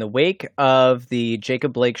 tweeted, in the wake of the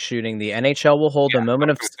Jacob Blake shooting, the NHL will hold a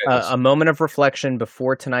moment of reflection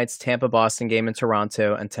before tonight's Tampa-Boston game in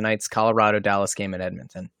Toronto and tonight's Colorado-Dallas game in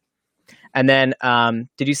Edmonton. And then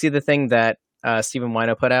did you see the thing that Stephen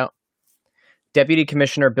Wino put out? Deputy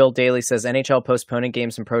Commissioner Bill Daley says NHL postponing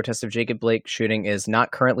games in protest of Jacob Blake shooting is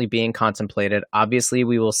not currently being contemplated. Obviously,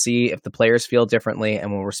 we will see if the players feel differently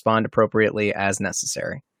and will respond appropriately as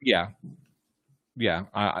necessary. Yeah.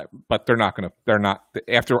 But they're not going to. They're not,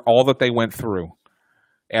 after all that they went through,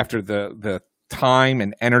 after the time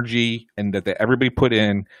and energy and that everybody put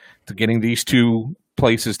in to getting these two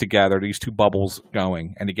places together, these two bubbles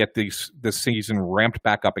going, and to get this season ramped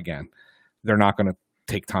back up again. They're not going to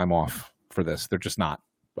take time off for this. They're just not.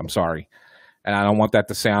 I'm sorry. And I don't want that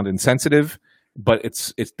to sound insensitive, but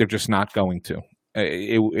it's they're just not going to.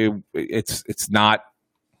 It's not.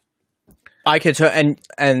 I could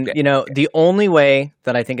the only way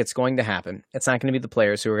that I think it's going to happen, it's not going to be the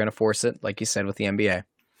players who are going to force it, like you said with the NBA.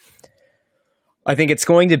 I think it's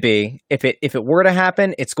going to be, if it were to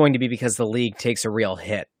happen, it's going to be because the league takes a real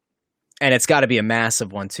hit. And it's got to be a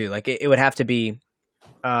massive one too. Like it would have to be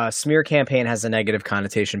smear campaign has a negative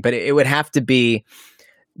connotation, but it would have to be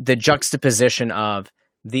the juxtaposition of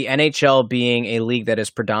the NHL being a league that is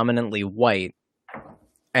predominantly white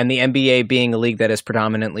and the NBA being a league that is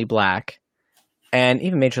predominantly black, and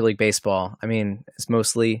even Major League Baseball. I mean, it's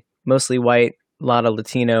mostly white, a lot of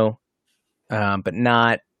Latino, but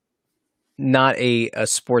not a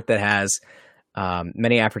sport that has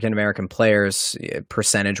many African American players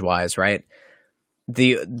percentage wise, right?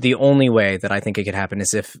 The only way that I think it could happen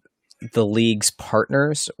is if the league's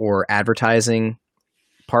partners or advertising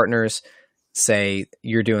partners say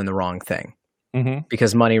you're doing the wrong thing,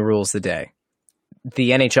 because money rules the day.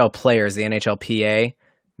 The NHL players, the NHLPA,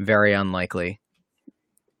 very unlikely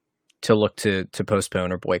to look to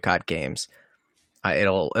postpone or boycott games.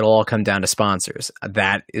 It'll all come down to sponsors.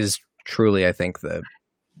 That is truly, I think, the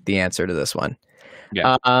answer to this one.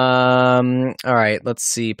 Yeah. All right. Let's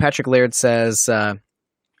see. Patrick Laird says,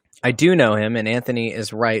 I do know him, and Anthony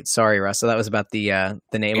is right. Sorry, Russ. So that was about the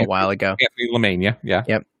name a while ago. Anthony Lemania. Yeah.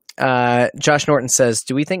 Yep. Josh Norton says,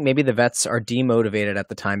 do we think maybe the vets are demotivated at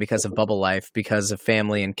the time because of bubble life, because of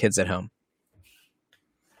family and kids at home?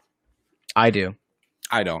 I do.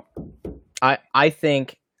 I don't. I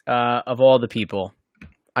think of all the people,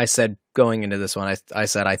 I said going into this one, I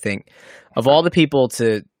said I think of all the people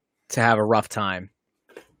to have a rough time,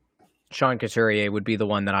 Sean Couturier would be the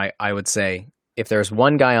one that I would say, if there's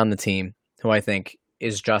one guy on the team who I think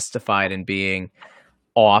is justified in being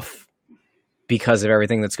off because of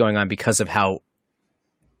everything that's going on, because of how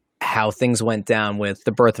things went down with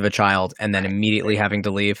the birth of a child and then immediately having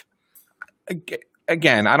to leave.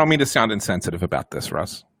 Again, I don't mean to sound insensitive about this,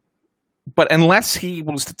 Russ, but unless he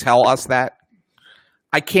was to tell us that,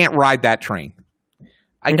 I can't ride that train.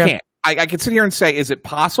 I can't. I can sit here and say, is it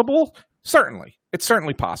possible? Certainly. It's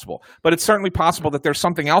certainly possible. But it's certainly possible that there's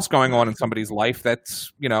something else going on in somebody's life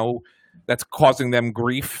that's, that's causing them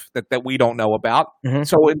grief that we don't know about. Mm-hmm.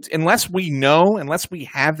 So unless we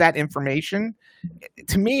have that information,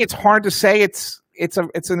 to me, it's hard to say it's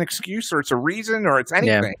an excuse or it's a reason or it's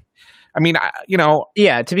anything. Yeah. I mean,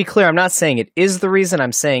 Yeah, to be clear, I'm not saying it is the reason.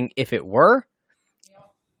 I'm saying if it were,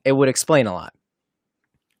 it would explain a lot.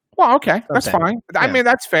 Well, okay. That's fine. I mean,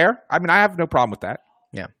 that's fair. I mean, I have no problem with that.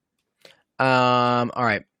 Yeah. All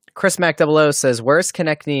right. Chris Mac 00 says, where's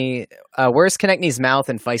Konechny's mouth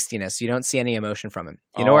and feistiness? You don't see any emotion from him.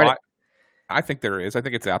 You know what? I think there is. I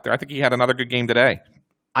think it's out there. I think he had another good game today.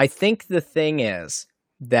 I think the thing is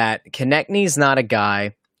that Konechny's not a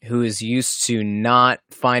guy who is used to not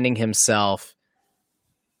finding himself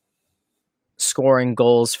scoring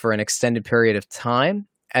goals for an extended period of time,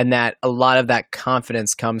 and that a lot of that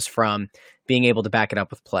confidence comes from being able to back it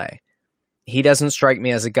up with play. He doesn't strike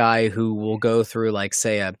me as a guy who will go through, like,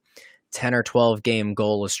 say, a 10 or 12 game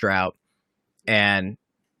goalless drought and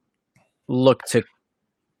look to...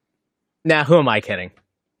 Now, who am I kidding?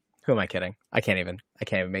 I can't even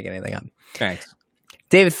make anything up. Thanks.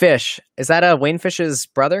 David Fish. Is that Wayne Fish's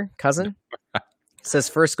brother, cousin? Says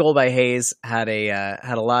first goal by Hayes had a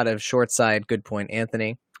lot of short side. Good point,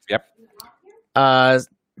 Anthony. Yep.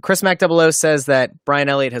 Chris Mac 00 says that Brian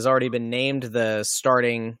Elliott has already been named the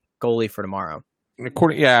starting goalie for tomorrow.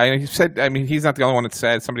 He said. I mean, he's not the only one that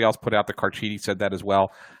said. Somebody else put out the Carchidi said that as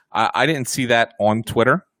well. I didn't see that on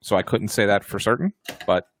Twitter, so I couldn't say that for certain.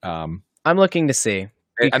 But I'm looking to see.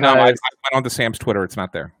 I went on to Sam's Twitter. It's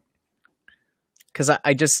not there. Because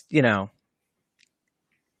I just,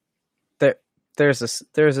 there's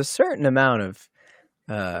a certain amount of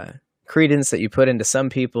credence that you put into some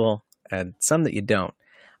people and some that you don't.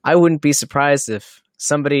 I wouldn't be surprised if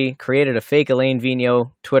somebody created a fake Elaine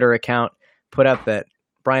Vigneault Twitter account, put up that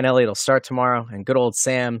Brian Elliott will start tomorrow, and good old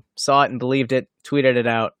Sam saw it and believed it, tweeted it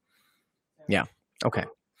out. Yeah. Okay.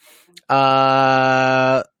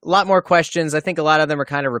 A lot more questions. I think a lot of them are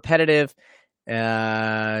kind of repetitive.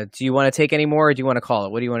 Do you want to take any more, or do you want to call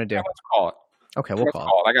it? What do you want to do? Yeah, let's call it. Okay, we'll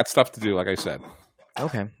call it. I got stuff to do, like I said.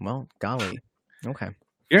 Okay. Well, golly. Okay.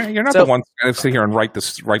 You're not the one to sit here and write the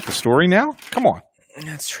story now. Come on.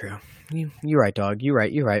 That's true. You're right, dog. You're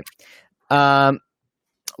right.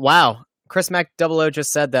 Wow. Chris Mac 00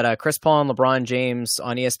 just said that Chris Paul and LeBron James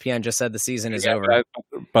on ESPN just said the season is over.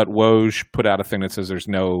 But Woj put out a thing that says there's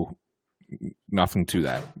nothing to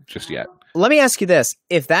that just yet. Let me ask you this.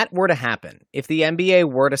 If that were to happen, if the NBA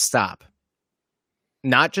were to stop,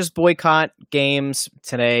 not just boycott games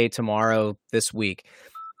today, tomorrow, this week,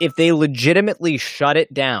 if they legitimately shut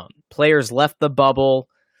it down, players left the bubble,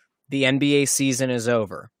 the NBA season is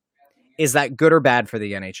over, is that good or bad for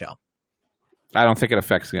the NHL? I don't think it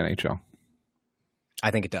affects the NHL. I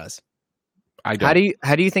think it does. I don't.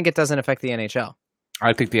 How do you think it doesn't affect the NHL?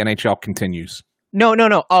 I think the NHL continues. No.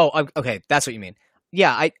 Oh, okay. That's what you mean.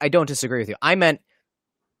 Yeah, I don't disagree with you. I meant,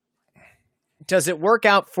 does it work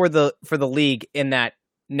out for the league in that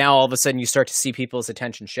now all of a sudden you start to see people's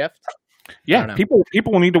attention shift? Yeah, people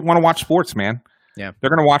need to want to watch sports, man. Yeah, they're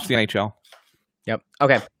going to watch the NHL. Yep.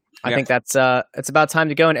 Okay. I think that's it's about time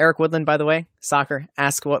to go. And Eric Woodland, by the way, soccer,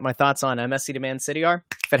 ask what my thoughts on Messi to Man City are.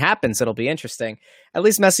 If it happens, it'll be interesting. At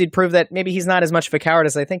least Messi would prove that maybe he's not as much of a coward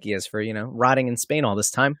as I think he is for, rotting in Spain all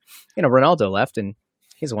this time. Ronaldo left, and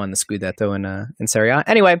he's the one that screwed that, though, in Serie A.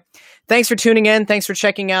 Anyway, thanks for tuning in. Thanks for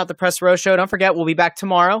checking out the Press Row Show. Don't forget, we'll be back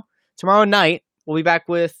tomorrow. Tomorrow night, we'll be back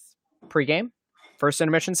with pregame, first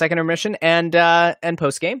intermission, second intermission, and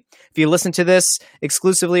postgame. If you listen to this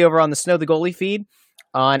exclusively over on the Snow the Goalie feed,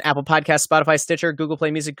 on Apple Podcasts, Spotify, Stitcher, Google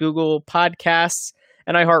Play Music, Google Podcasts,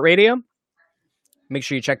 and iHeartRadio. Make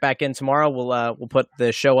sure you check back in tomorrow. We'll put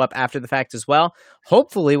the show up after the fact as well.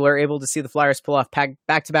 Hopefully, we're able to see the Flyers pull off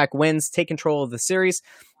back-to-back wins, take control of the series.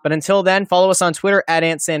 But until then, follow us on Twitter at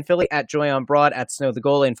AntSanPhilly, at JoyOnBroad, at Snow the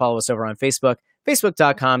Goalie, and follow us over on Facebook,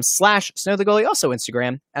 facebook.com/Snow the Goalie, also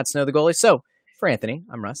Instagram at Snow the Goalie. So for Anthony,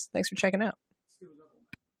 I'm Russ. Thanks for checking out.